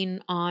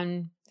giving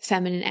on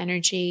feminine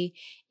energy.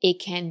 It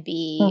can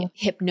be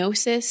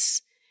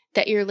hypnosis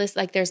that you're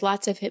listening. Like there's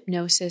lots of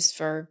hypnosis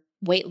for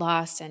weight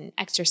loss and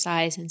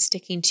exercise and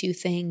sticking to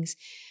things,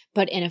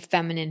 but in a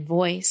feminine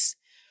voice.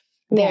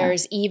 Yeah.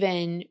 There's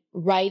even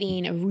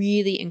writing a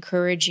really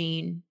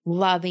encouraging,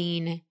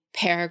 loving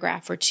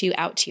paragraph or two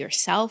out to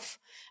yourself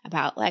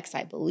about, Lex,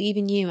 I believe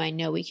in you. I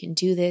know we can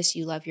do this.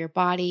 You love your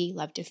body,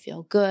 love to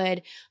feel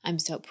good. I'm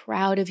so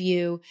proud of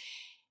you.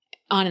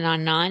 On and on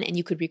and on. And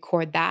you could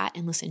record that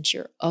and listen to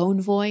your own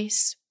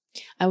voice.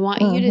 I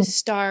want you to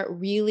start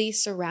really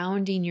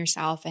surrounding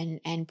yourself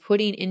and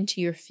putting into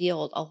your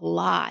field a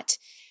lot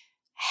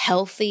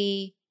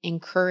healthy,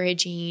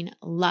 encouraging,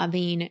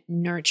 loving,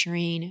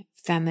 nurturing,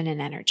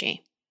 feminine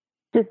energy.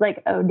 Just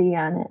like OD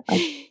on it.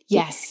 Like,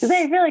 yes. Because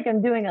I feel like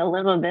I'm doing a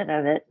little bit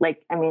of it.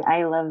 Like, I mean,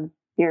 I love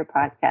your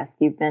podcast.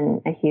 You've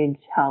been a huge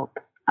help.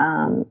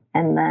 And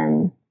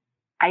then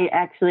I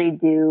actually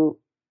do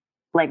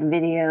like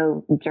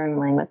video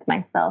journaling with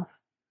myself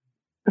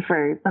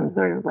for some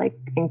sort of like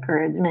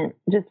encouragement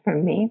just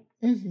from me.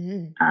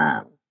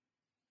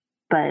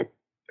 But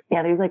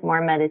yeah, there's like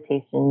more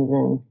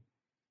meditations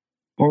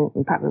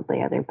and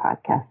probably other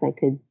podcasts I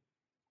could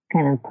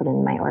kind of put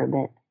in my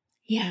orbit.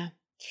 Yeah.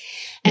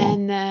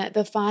 And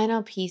the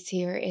final piece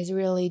here is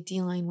really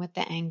dealing with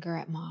the anger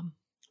at mom,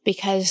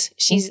 because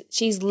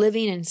she's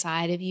living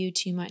inside of you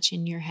too much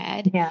in your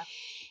head. Yeah.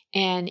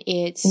 And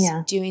it's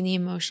doing the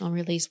emotional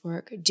release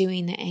work,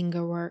 doing the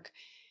anger work,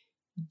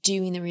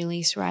 doing the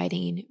release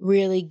writing,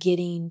 really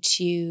getting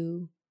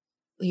to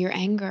your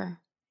anger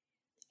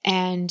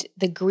and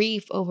the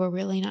grief over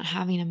really not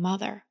having a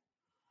mother.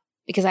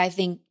 Because I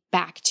think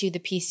back to the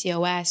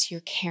PCOS,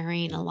 you're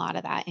carrying a lot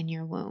of that in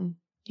your womb.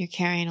 You're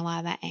carrying a lot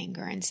of that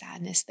anger and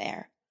sadness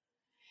there.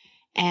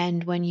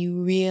 And when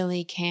you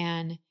really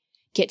can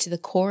get to the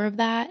core of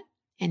that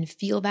and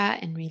feel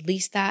that and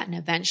release that and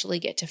eventually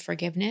get to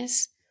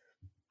forgiveness,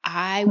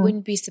 I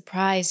wouldn't be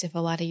surprised if a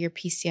lot of your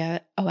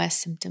PCOS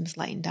symptoms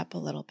lightened up a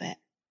little bit.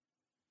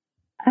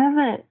 I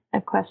have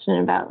a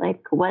question about like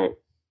what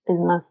is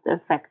most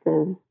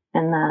effective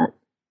in that,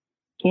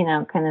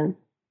 kind of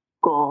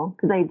goal.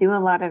 Because I do a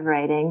lot of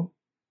writing.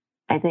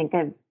 I think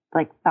I've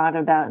like thought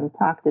about and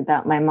talked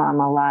about my mom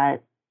a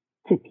lot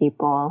to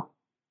people,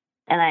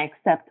 and I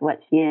accept what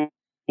she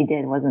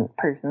did wasn't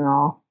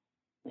personal.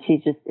 She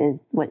just is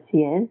what she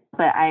is.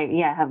 But I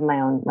have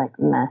my own like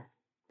mess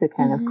to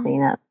kind of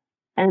clean up.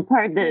 And it's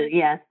hard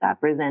to, stop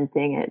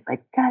resenting it.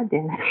 Like, God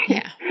damn it.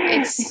 Yeah.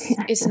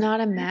 It's not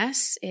a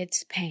mess.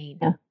 It's pain.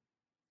 Yeah.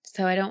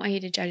 So I don't want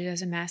you to judge it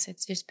as a mess.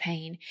 It's just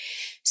pain.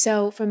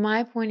 So from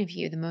my point of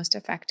view, the most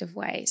effective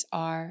ways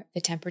are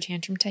the temper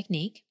tantrum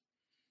technique,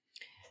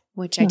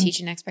 which I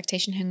teach in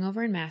Expectation,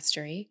 Hangover, and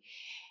Mastery,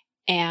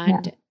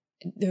 and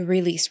the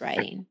release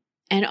writing.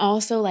 And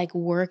also like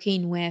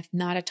working with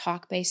not a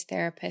talk-based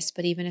therapist,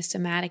 but even a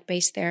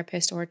somatic-based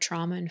therapist or a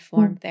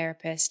trauma-informed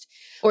therapist,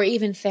 or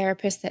even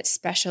therapists that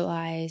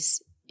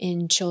specialize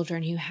in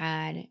children who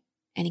had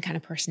any kind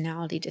of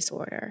personality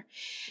disorder.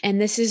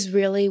 And this is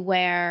really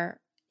where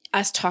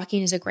us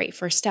talking is a great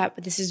first step,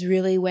 but this is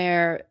really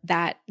where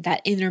that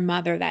inner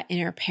mother, that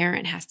inner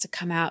parent has to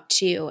come out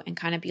too and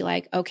kind of be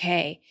like,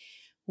 okay,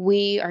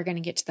 we are going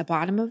to get to the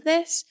bottom of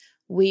this.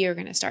 We are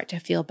going to start to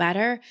feel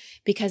better,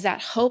 because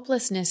that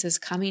hopelessness is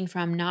coming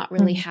from not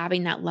really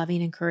having that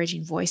loving,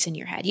 encouraging voice in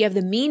your head. You have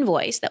the mean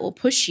voice that will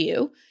push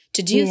you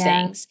to do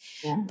things,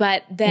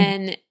 but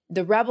then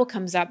the rebel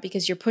comes up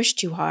because you're pushed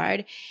too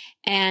hard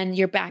and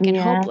you're back in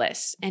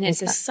hopeless. And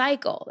it's a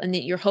cycle, and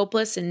that you're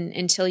hopeless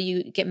until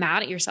you get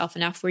mad at yourself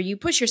enough where you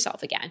push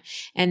yourself again.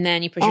 And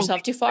then you push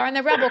yourself too far and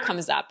the rebel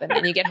comes up, and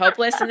then you get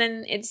hopeless, and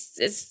then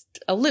it's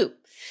a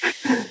loop.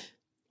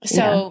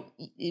 So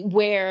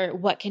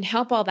what can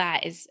help all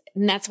that is,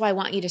 and that's why I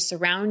want you to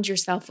surround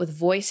yourself with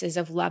voices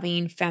of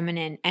loving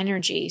feminine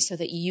energy so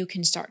that you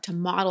can start to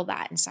model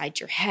that inside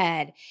your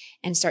head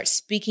and start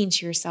speaking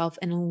to yourself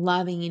in a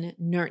loving,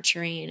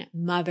 nurturing,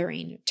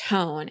 mothering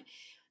tone.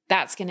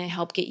 That's going to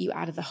help get you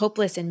out of the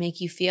hopeless and make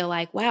you feel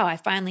like, wow, I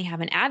finally have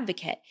an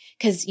advocate.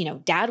 Because,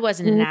 dad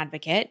wasn't an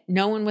advocate.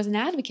 No one was an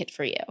advocate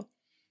for you.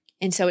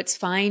 And so it's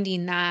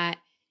finding that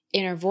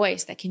inner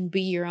voice that can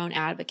be your own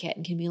advocate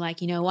and can be like,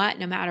 you know what,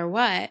 no matter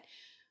what,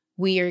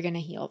 we are going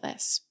to heal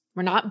this.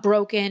 We're not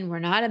broken. We're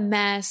not a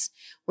mess.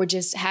 We're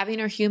just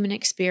having our human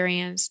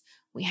experience.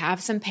 We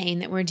have some pain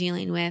that we're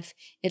dealing with.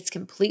 It's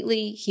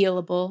completely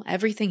healable.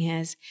 Everything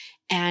is.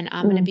 And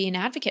I'm going to be an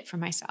advocate for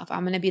myself.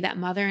 I'm going to be that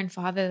mother and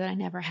father that I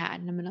never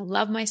had. And I'm going to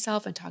love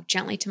myself and talk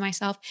gently to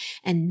myself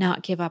and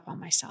not give up on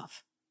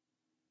myself.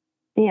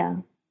 Yeah.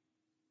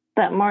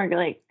 That more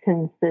like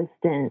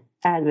consistent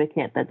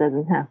advocate that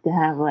doesn't have to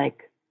have like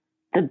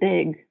the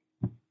big,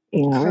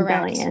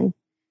 rebellion.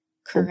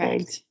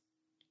 Correct.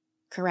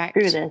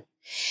 Screw this.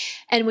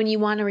 And when you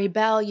want to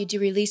rebel, you do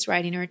release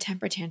writing or a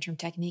temper tantrum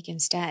technique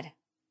instead.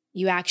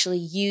 You actually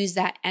use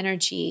that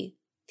energy,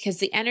 because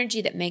the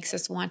energy that makes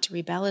us want to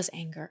rebel is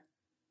anger.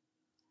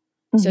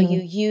 So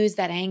you use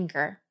that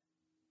anger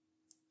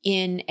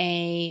in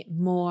a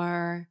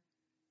more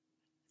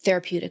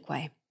therapeutic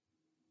way.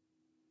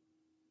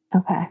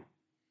 Okay.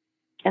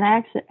 And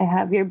I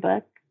have your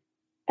book,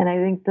 and I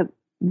think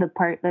the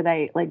part that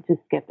I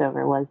just skipped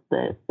over was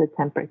the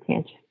temper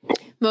tantrum.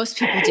 Most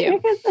people do.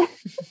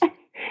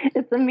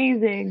 It's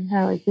amazing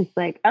how it's just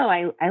like, oh,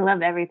 I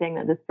love everything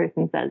that this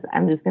person says.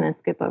 I'm just going to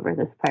skip over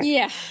this part.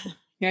 Yeah.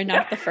 You're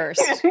not the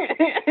first.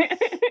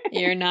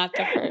 You're not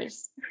the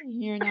first.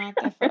 You're not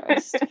the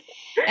first.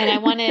 And I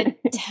want to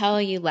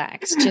tell you,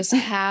 Lex, just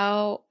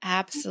how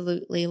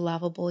absolutely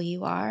lovable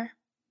you are.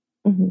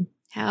 Mm-hmm.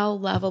 How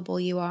lovable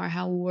you are,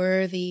 how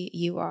worthy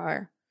you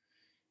are,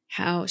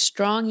 how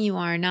strong you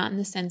are, not in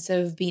the sense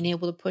of being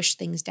able to push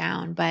things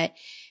down, but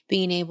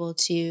being able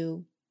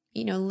to,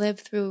 live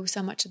through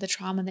so much of the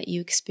trauma that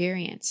you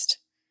experienced.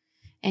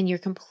 And you're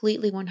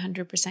completely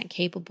 100%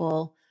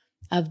 capable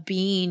of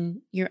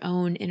being your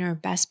own inner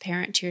best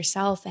parent to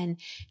yourself. And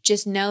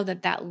just know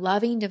that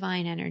loving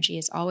divine energy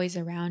is always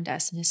around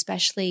us. And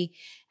especially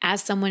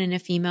as someone in a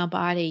female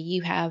body,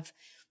 you have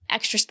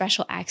extra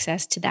special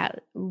access to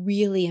that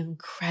really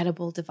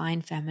incredible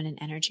divine feminine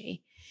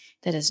energy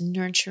that is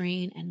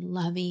nurturing and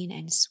loving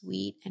and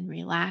sweet and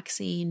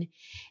relaxing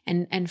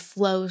and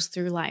flows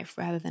through life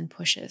rather than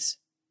pushes.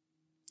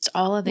 It's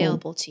all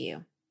available to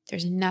you.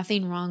 There's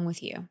nothing wrong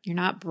with you. You're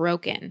not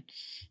broken.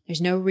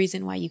 There's no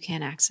reason why you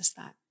can't access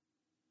that.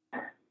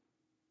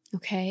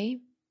 Okay?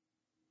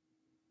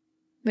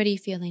 What are you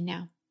feeling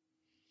now?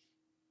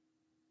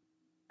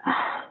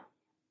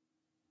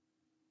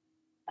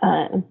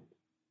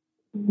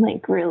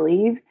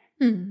 Relieved,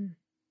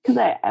 because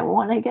I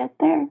want to get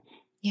there.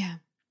 Yeah,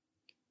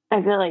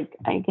 I feel like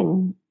I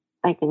can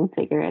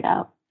figure it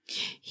out.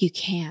 You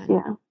can.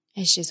 Yeah,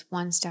 it's just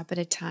one step at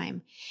a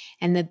time.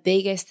 And the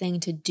biggest thing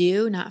to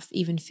do, not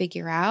even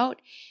figure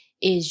out,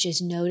 is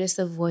just notice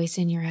the voice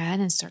in your head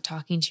and start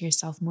talking to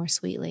yourself more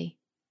sweetly.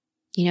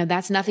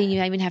 That's nothing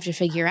you even have to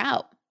figure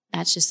out.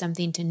 That's just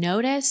something to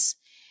notice.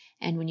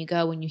 And when you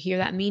hear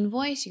that mean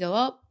voice, you go,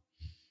 oh,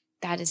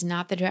 that is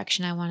not the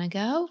direction I want to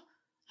go.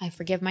 I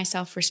forgive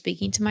myself for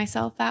speaking to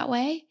myself that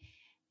way.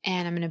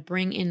 And I'm going to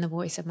bring in the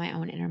voice of my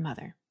own inner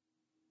mother.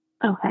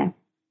 Okay.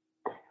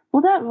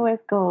 Will that voice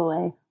go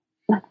away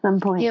at some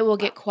point? It will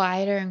get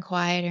quieter and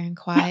quieter and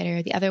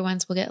quieter. The other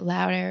ones will get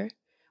louder.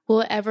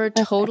 Will it ever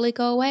totally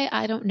go away?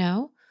 I don't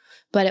know.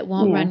 But it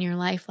won't run your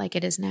life like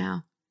it is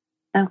now.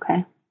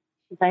 Okay.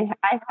 I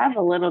have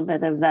a little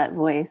bit of that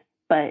voice,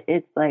 but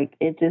it's like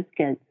it just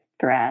gets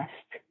thrashed,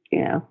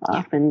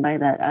 often by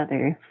that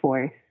other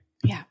force.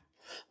 Yeah.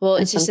 Well,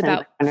 it's just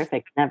about... I wonder if I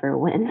can never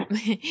win.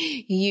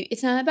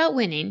 It's not about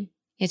winning.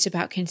 It's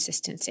about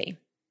consistency.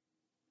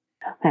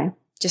 Okay.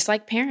 Just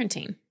like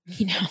parenting,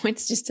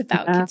 it's just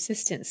about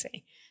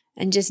consistency.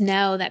 And just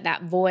know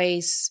that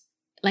voice,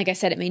 like I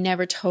said, it may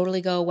never totally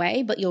go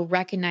away, but you'll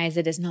recognize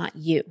it as not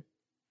you.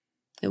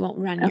 It won't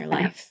run your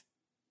life.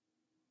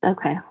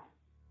 Okay.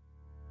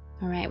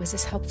 All right. Was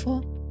this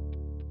helpful?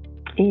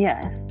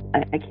 Yes.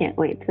 I can't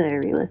wait to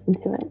re-listen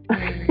to it.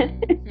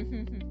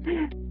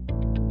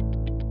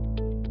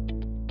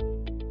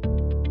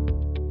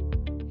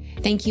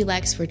 Thank you,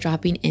 Lex, for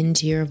dropping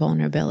into your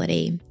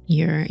vulnerability,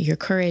 your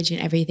courage,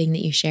 and everything that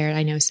you shared.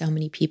 I know so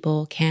many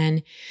people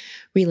can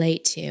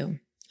relate to.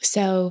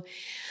 So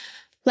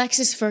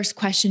Lex's first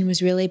question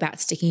was really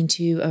about sticking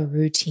to a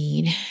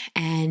routine.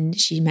 And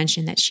she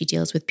mentioned that she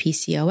deals with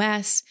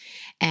PCOS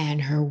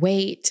and her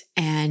weight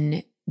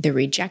and the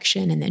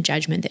rejection and the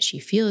judgment that she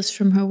feels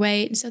from her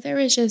weight. And so there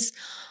was just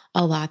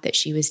a lot that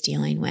she was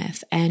dealing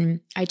with. And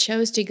I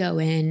chose to go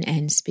in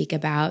and speak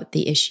about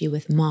the issue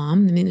with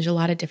mom. I mean, there's a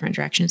lot of different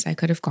directions I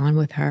could have gone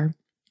with her,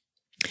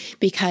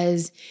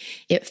 because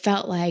it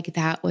felt like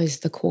that was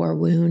the core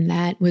wound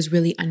that was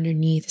really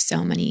underneath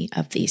so many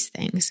of these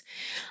things.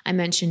 I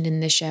mentioned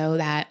in the show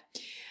that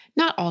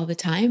not all the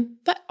time,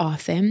 but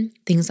often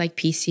things like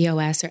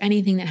PCOS or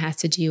anything that has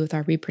to do with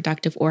our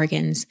reproductive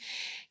organs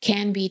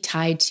can be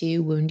tied to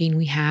wounding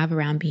we have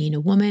around being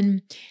a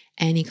woman,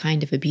 any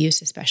kind of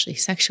abuse, especially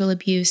sexual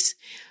abuse,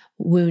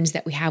 wounds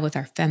that we have with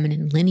our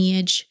feminine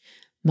lineage,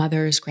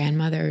 mothers,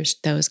 grandmothers,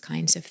 those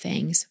kinds of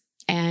things.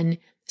 And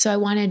so I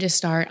wanted to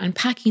start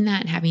unpacking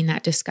that and having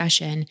that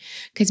discussion,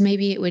 because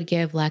maybe it would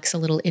give Lex a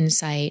little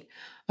insight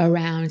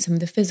around some of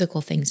the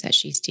physical things that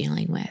she's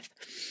dealing with.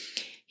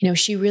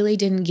 She really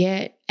didn't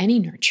get any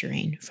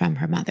nurturing from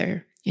her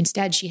mother.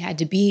 Instead, she had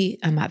to be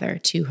a mother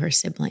to her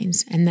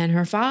siblings. And then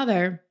her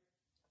father,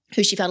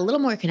 who she felt a little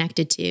more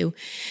connected to,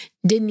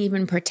 didn't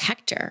even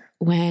protect her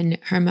when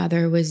her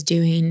mother was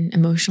doing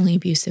emotionally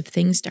abusive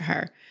things to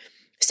her.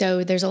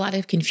 So there's a lot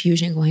of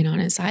confusion going on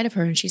inside of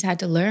her, and she's had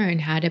to learn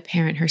how to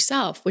parent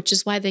herself, which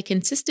is why the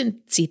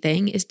consistency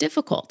thing is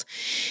difficult.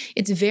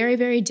 It's very,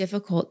 very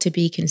difficult to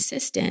be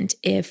consistent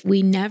if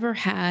we never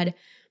had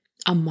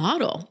a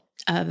model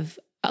of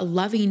a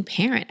loving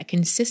parent, a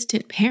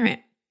consistent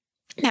parent.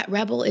 That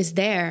rebel is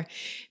there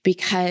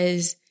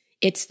because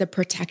it's the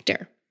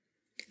protector.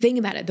 Think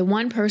about it. The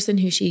one person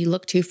who she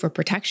looked to for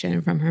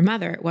protection from her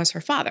mother was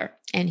her father,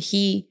 and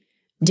he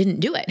didn't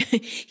do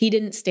it. He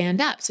didn't stand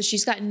up. So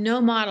she's got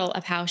no model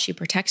of how she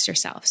protects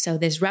herself. So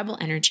this rebel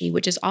energy,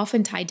 which is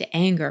often tied to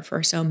anger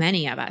for so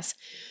many of us,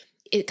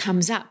 it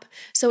comes up.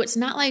 So it's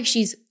not like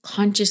she's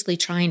consciously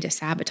trying to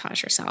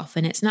sabotage herself.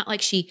 And it's not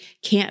like she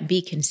can't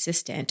be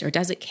consistent or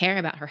doesn't care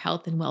about her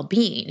health and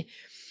well-being.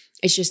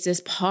 It's just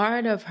this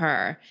part of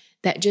her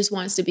that just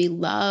wants to be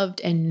loved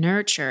and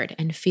nurtured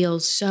and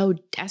feels so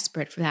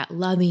desperate for that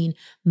loving,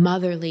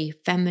 motherly,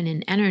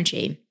 feminine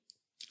energy,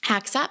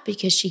 acts up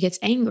because she gets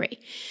angry.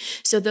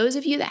 So those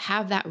of you that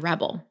have that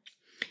rebel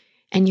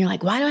and you're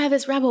like, why do I have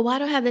this rebel? Why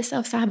do I have this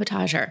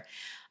self-sabotager?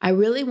 I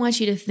really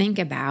want you to think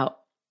about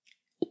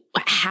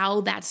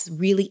how that's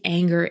really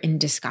anger in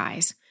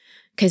disguise,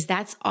 because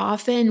that's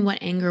often what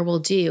anger will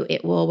do.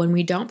 It will, when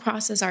we don't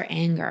process our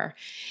anger,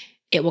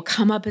 it will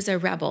come up as a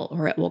rebel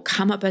or it will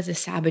come up as a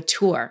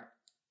saboteur.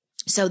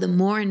 So the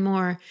more and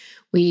more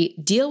we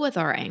deal with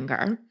our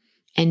anger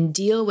and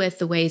deal with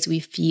the ways we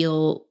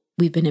feel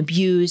we've been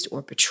abused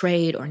or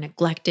betrayed or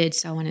neglected,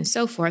 so on and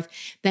so forth,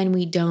 then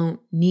we don't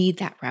need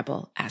that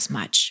rebel as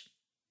much.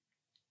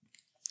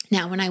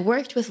 Now, when I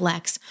worked with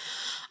Lex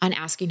on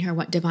asking her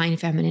what divine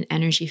feminine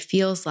energy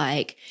feels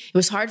like, it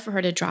was hard for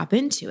her to drop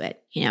into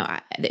it.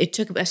 It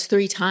took us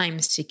 3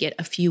 times to get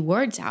a few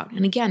words out.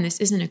 And again, this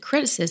isn't a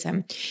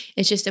criticism.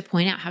 It's just to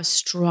point out how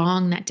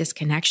strong that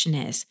disconnection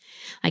is.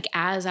 Like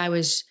as I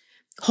was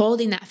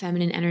holding that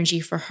feminine energy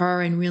for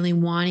her and really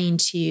wanting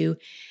to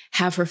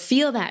have her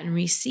feel that and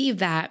receive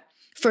that,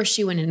 first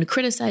she went into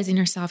criticizing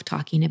herself,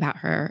 talking about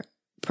her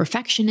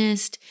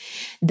perfectionist.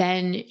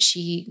 Then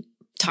she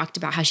talked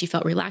about how she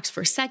felt relaxed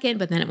for a second,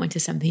 but then it went to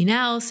something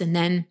else. And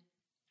then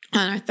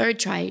on our 3rd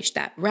try,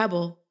 that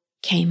rebel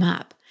came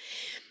up.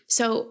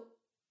 So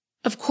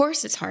of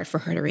course it's hard for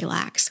her to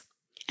relax.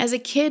 As a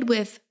kid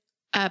with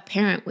a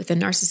parent with a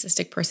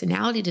narcissistic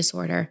personality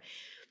disorder,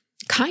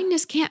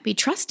 kindness can't be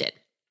trusted.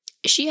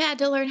 She had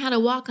to learn how to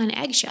walk on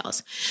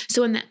eggshells.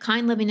 So when that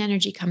kind, loving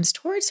energy comes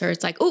towards her,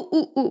 it's like,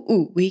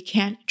 ooh, we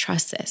can't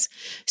trust this.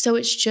 So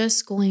it's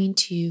just going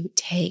to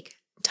take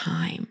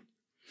time.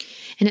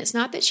 And it's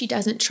not that she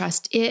doesn't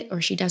trust it or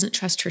she doesn't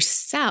trust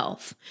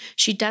herself.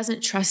 She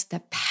doesn't trust the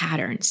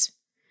patterns.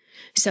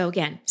 So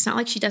again, it's not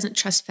like she doesn't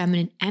trust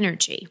feminine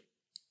energy,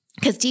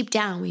 because deep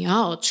down we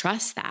all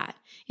trust that.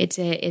 It's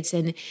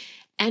an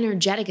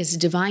energetic, it's a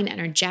divine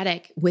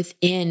energetic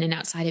within and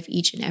outside of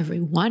each and every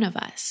one of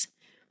us.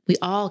 We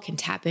all can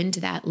tap into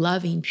that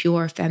loving,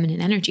 pure feminine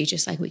energy,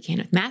 just like we can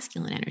with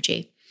masculine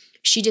energy.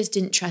 She just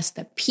didn't trust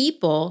the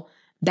people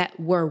that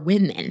were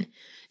women.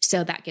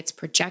 So that gets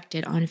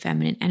projected on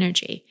feminine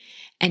energy.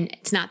 And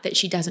it's not that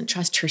she doesn't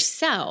trust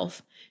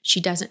herself. She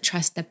doesn't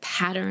trust the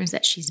patterns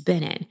that she's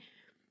been in.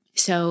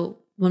 So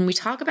when we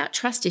talk about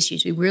trust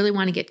issues, we really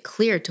want to get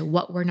clear to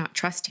what we're not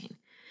trusting.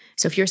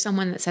 So if you're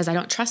someone that says, I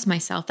don't trust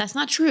myself, that's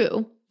not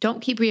true.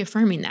 Don't keep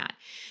reaffirming that.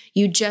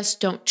 You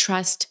just don't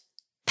trust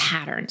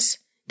patterns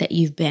that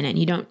you've been in.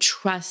 You don't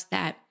trust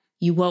that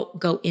you won't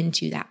go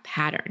into that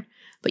pattern,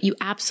 but you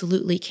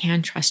absolutely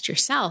can trust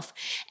yourself.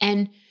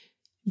 And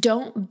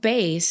don't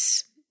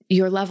base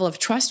your level of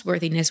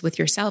trustworthiness with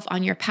yourself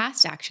on your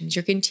past actions.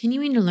 You're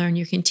continuing to learn,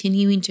 you're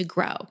continuing to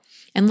grow.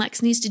 And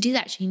Lex needs to do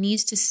that. She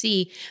needs to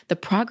see the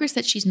progress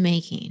that she's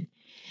making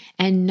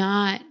and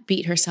not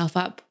beat herself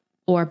up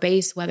or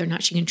base whether or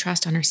not she can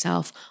trust on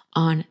herself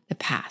on the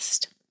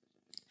past.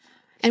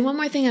 And one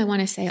more thing I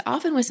want to say,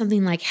 often with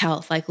something like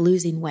health, like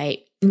losing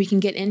weight, we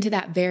can get into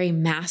that very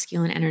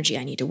masculine energy.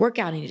 I need to work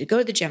out. I need to go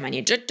to the gym. I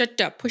need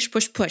to push,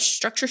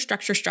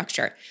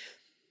 structure.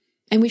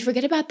 And we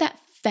forget about that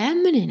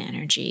feminine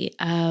energy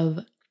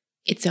of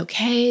it's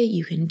okay,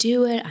 you can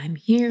do it, I'm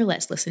here,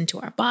 let's listen to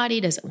our body.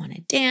 Does it want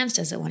to dance?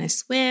 Does it want to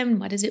swim?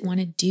 What does it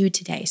want to do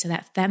today? So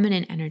that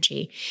feminine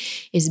energy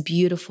is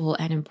beautiful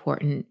and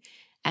important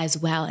as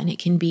well. And it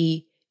can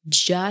be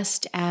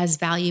just as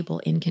valuable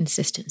in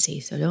consistency.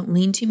 So don't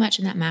lean too much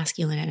in that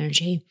masculine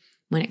energy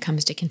when it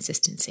comes to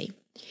consistency.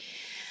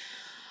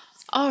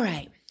 All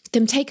right,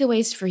 some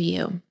takeaways for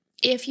you.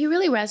 If you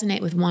really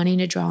resonate with wanting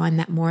to draw on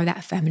that more of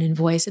that feminine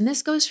voice, and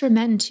this goes for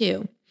men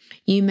too,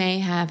 you may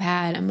have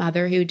had a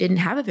mother who didn't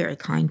have a very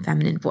kind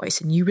feminine voice,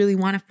 and you really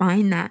want to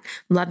find that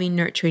loving,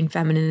 nurturing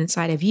feminine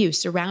inside of you.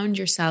 Surround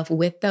yourself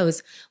with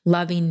those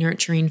loving,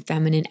 nurturing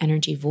feminine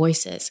energy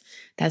voices.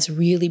 That's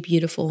really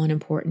beautiful and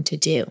important to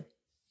do.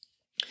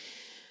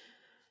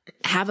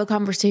 Have a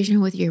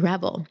conversation with your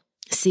rebel.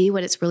 See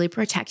what it's really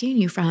protecting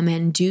you from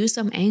and do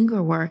some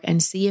anger work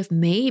and see if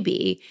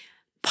maybe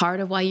part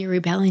of why you're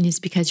rebelling is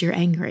because you're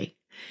angry.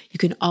 You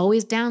can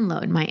always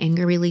download my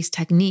anger release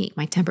technique,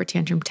 my temper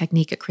tantrum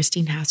technique at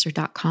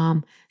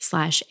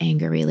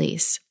christinehasser.com/anger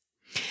release.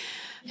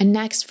 And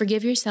next,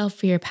 forgive yourself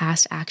for your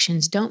past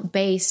actions. Don't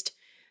base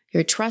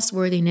your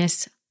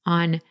trustworthiness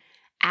on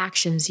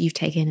actions you've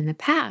taken in the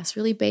past,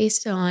 really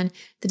based on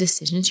the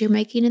decisions you're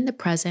making in the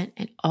present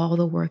and all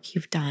the work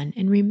you've done.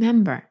 And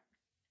remember,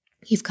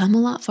 you've come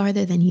a lot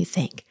farther than you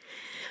think.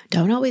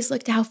 Don't always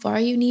look to how far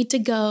you need to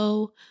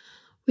go.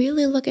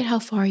 Really look at how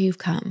far you've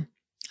come.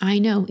 I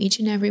know each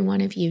and every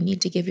one of you need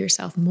to give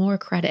yourself more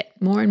credit,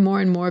 more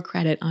and more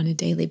credit on a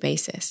daily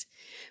basis.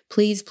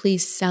 Please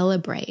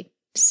celebrate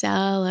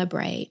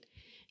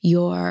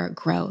your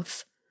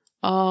growth,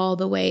 all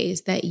the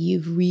ways that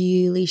you've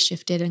really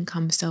shifted and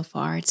come so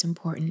far. It's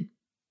important.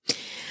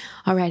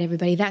 All right,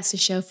 everybody, that's the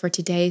show for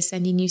today.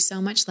 Sending you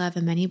so much love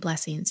and many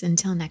blessings.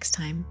 Until next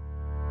time.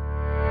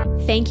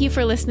 Thank you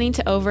for listening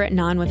to Over It and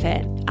On With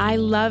It. I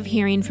love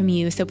hearing from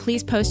you, so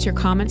please post your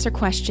comments or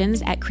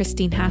questions at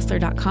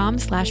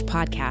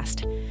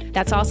christinehassler.com/podcast.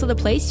 That's also the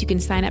place you can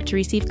sign up to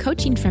receive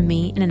coaching from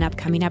me in an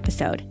upcoming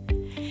episode.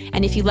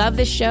 And if you love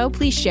this show,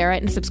 please share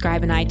it and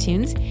subscribe in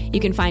iTunes. You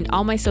can find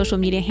all my social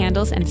media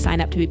handles and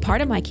sign up to be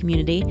part of my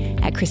community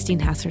at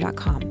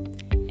christinehassler.com.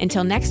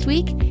 Until next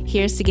week,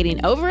 here's to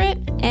getting over it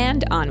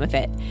and on with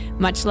it.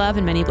 Much love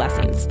and many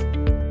blessings.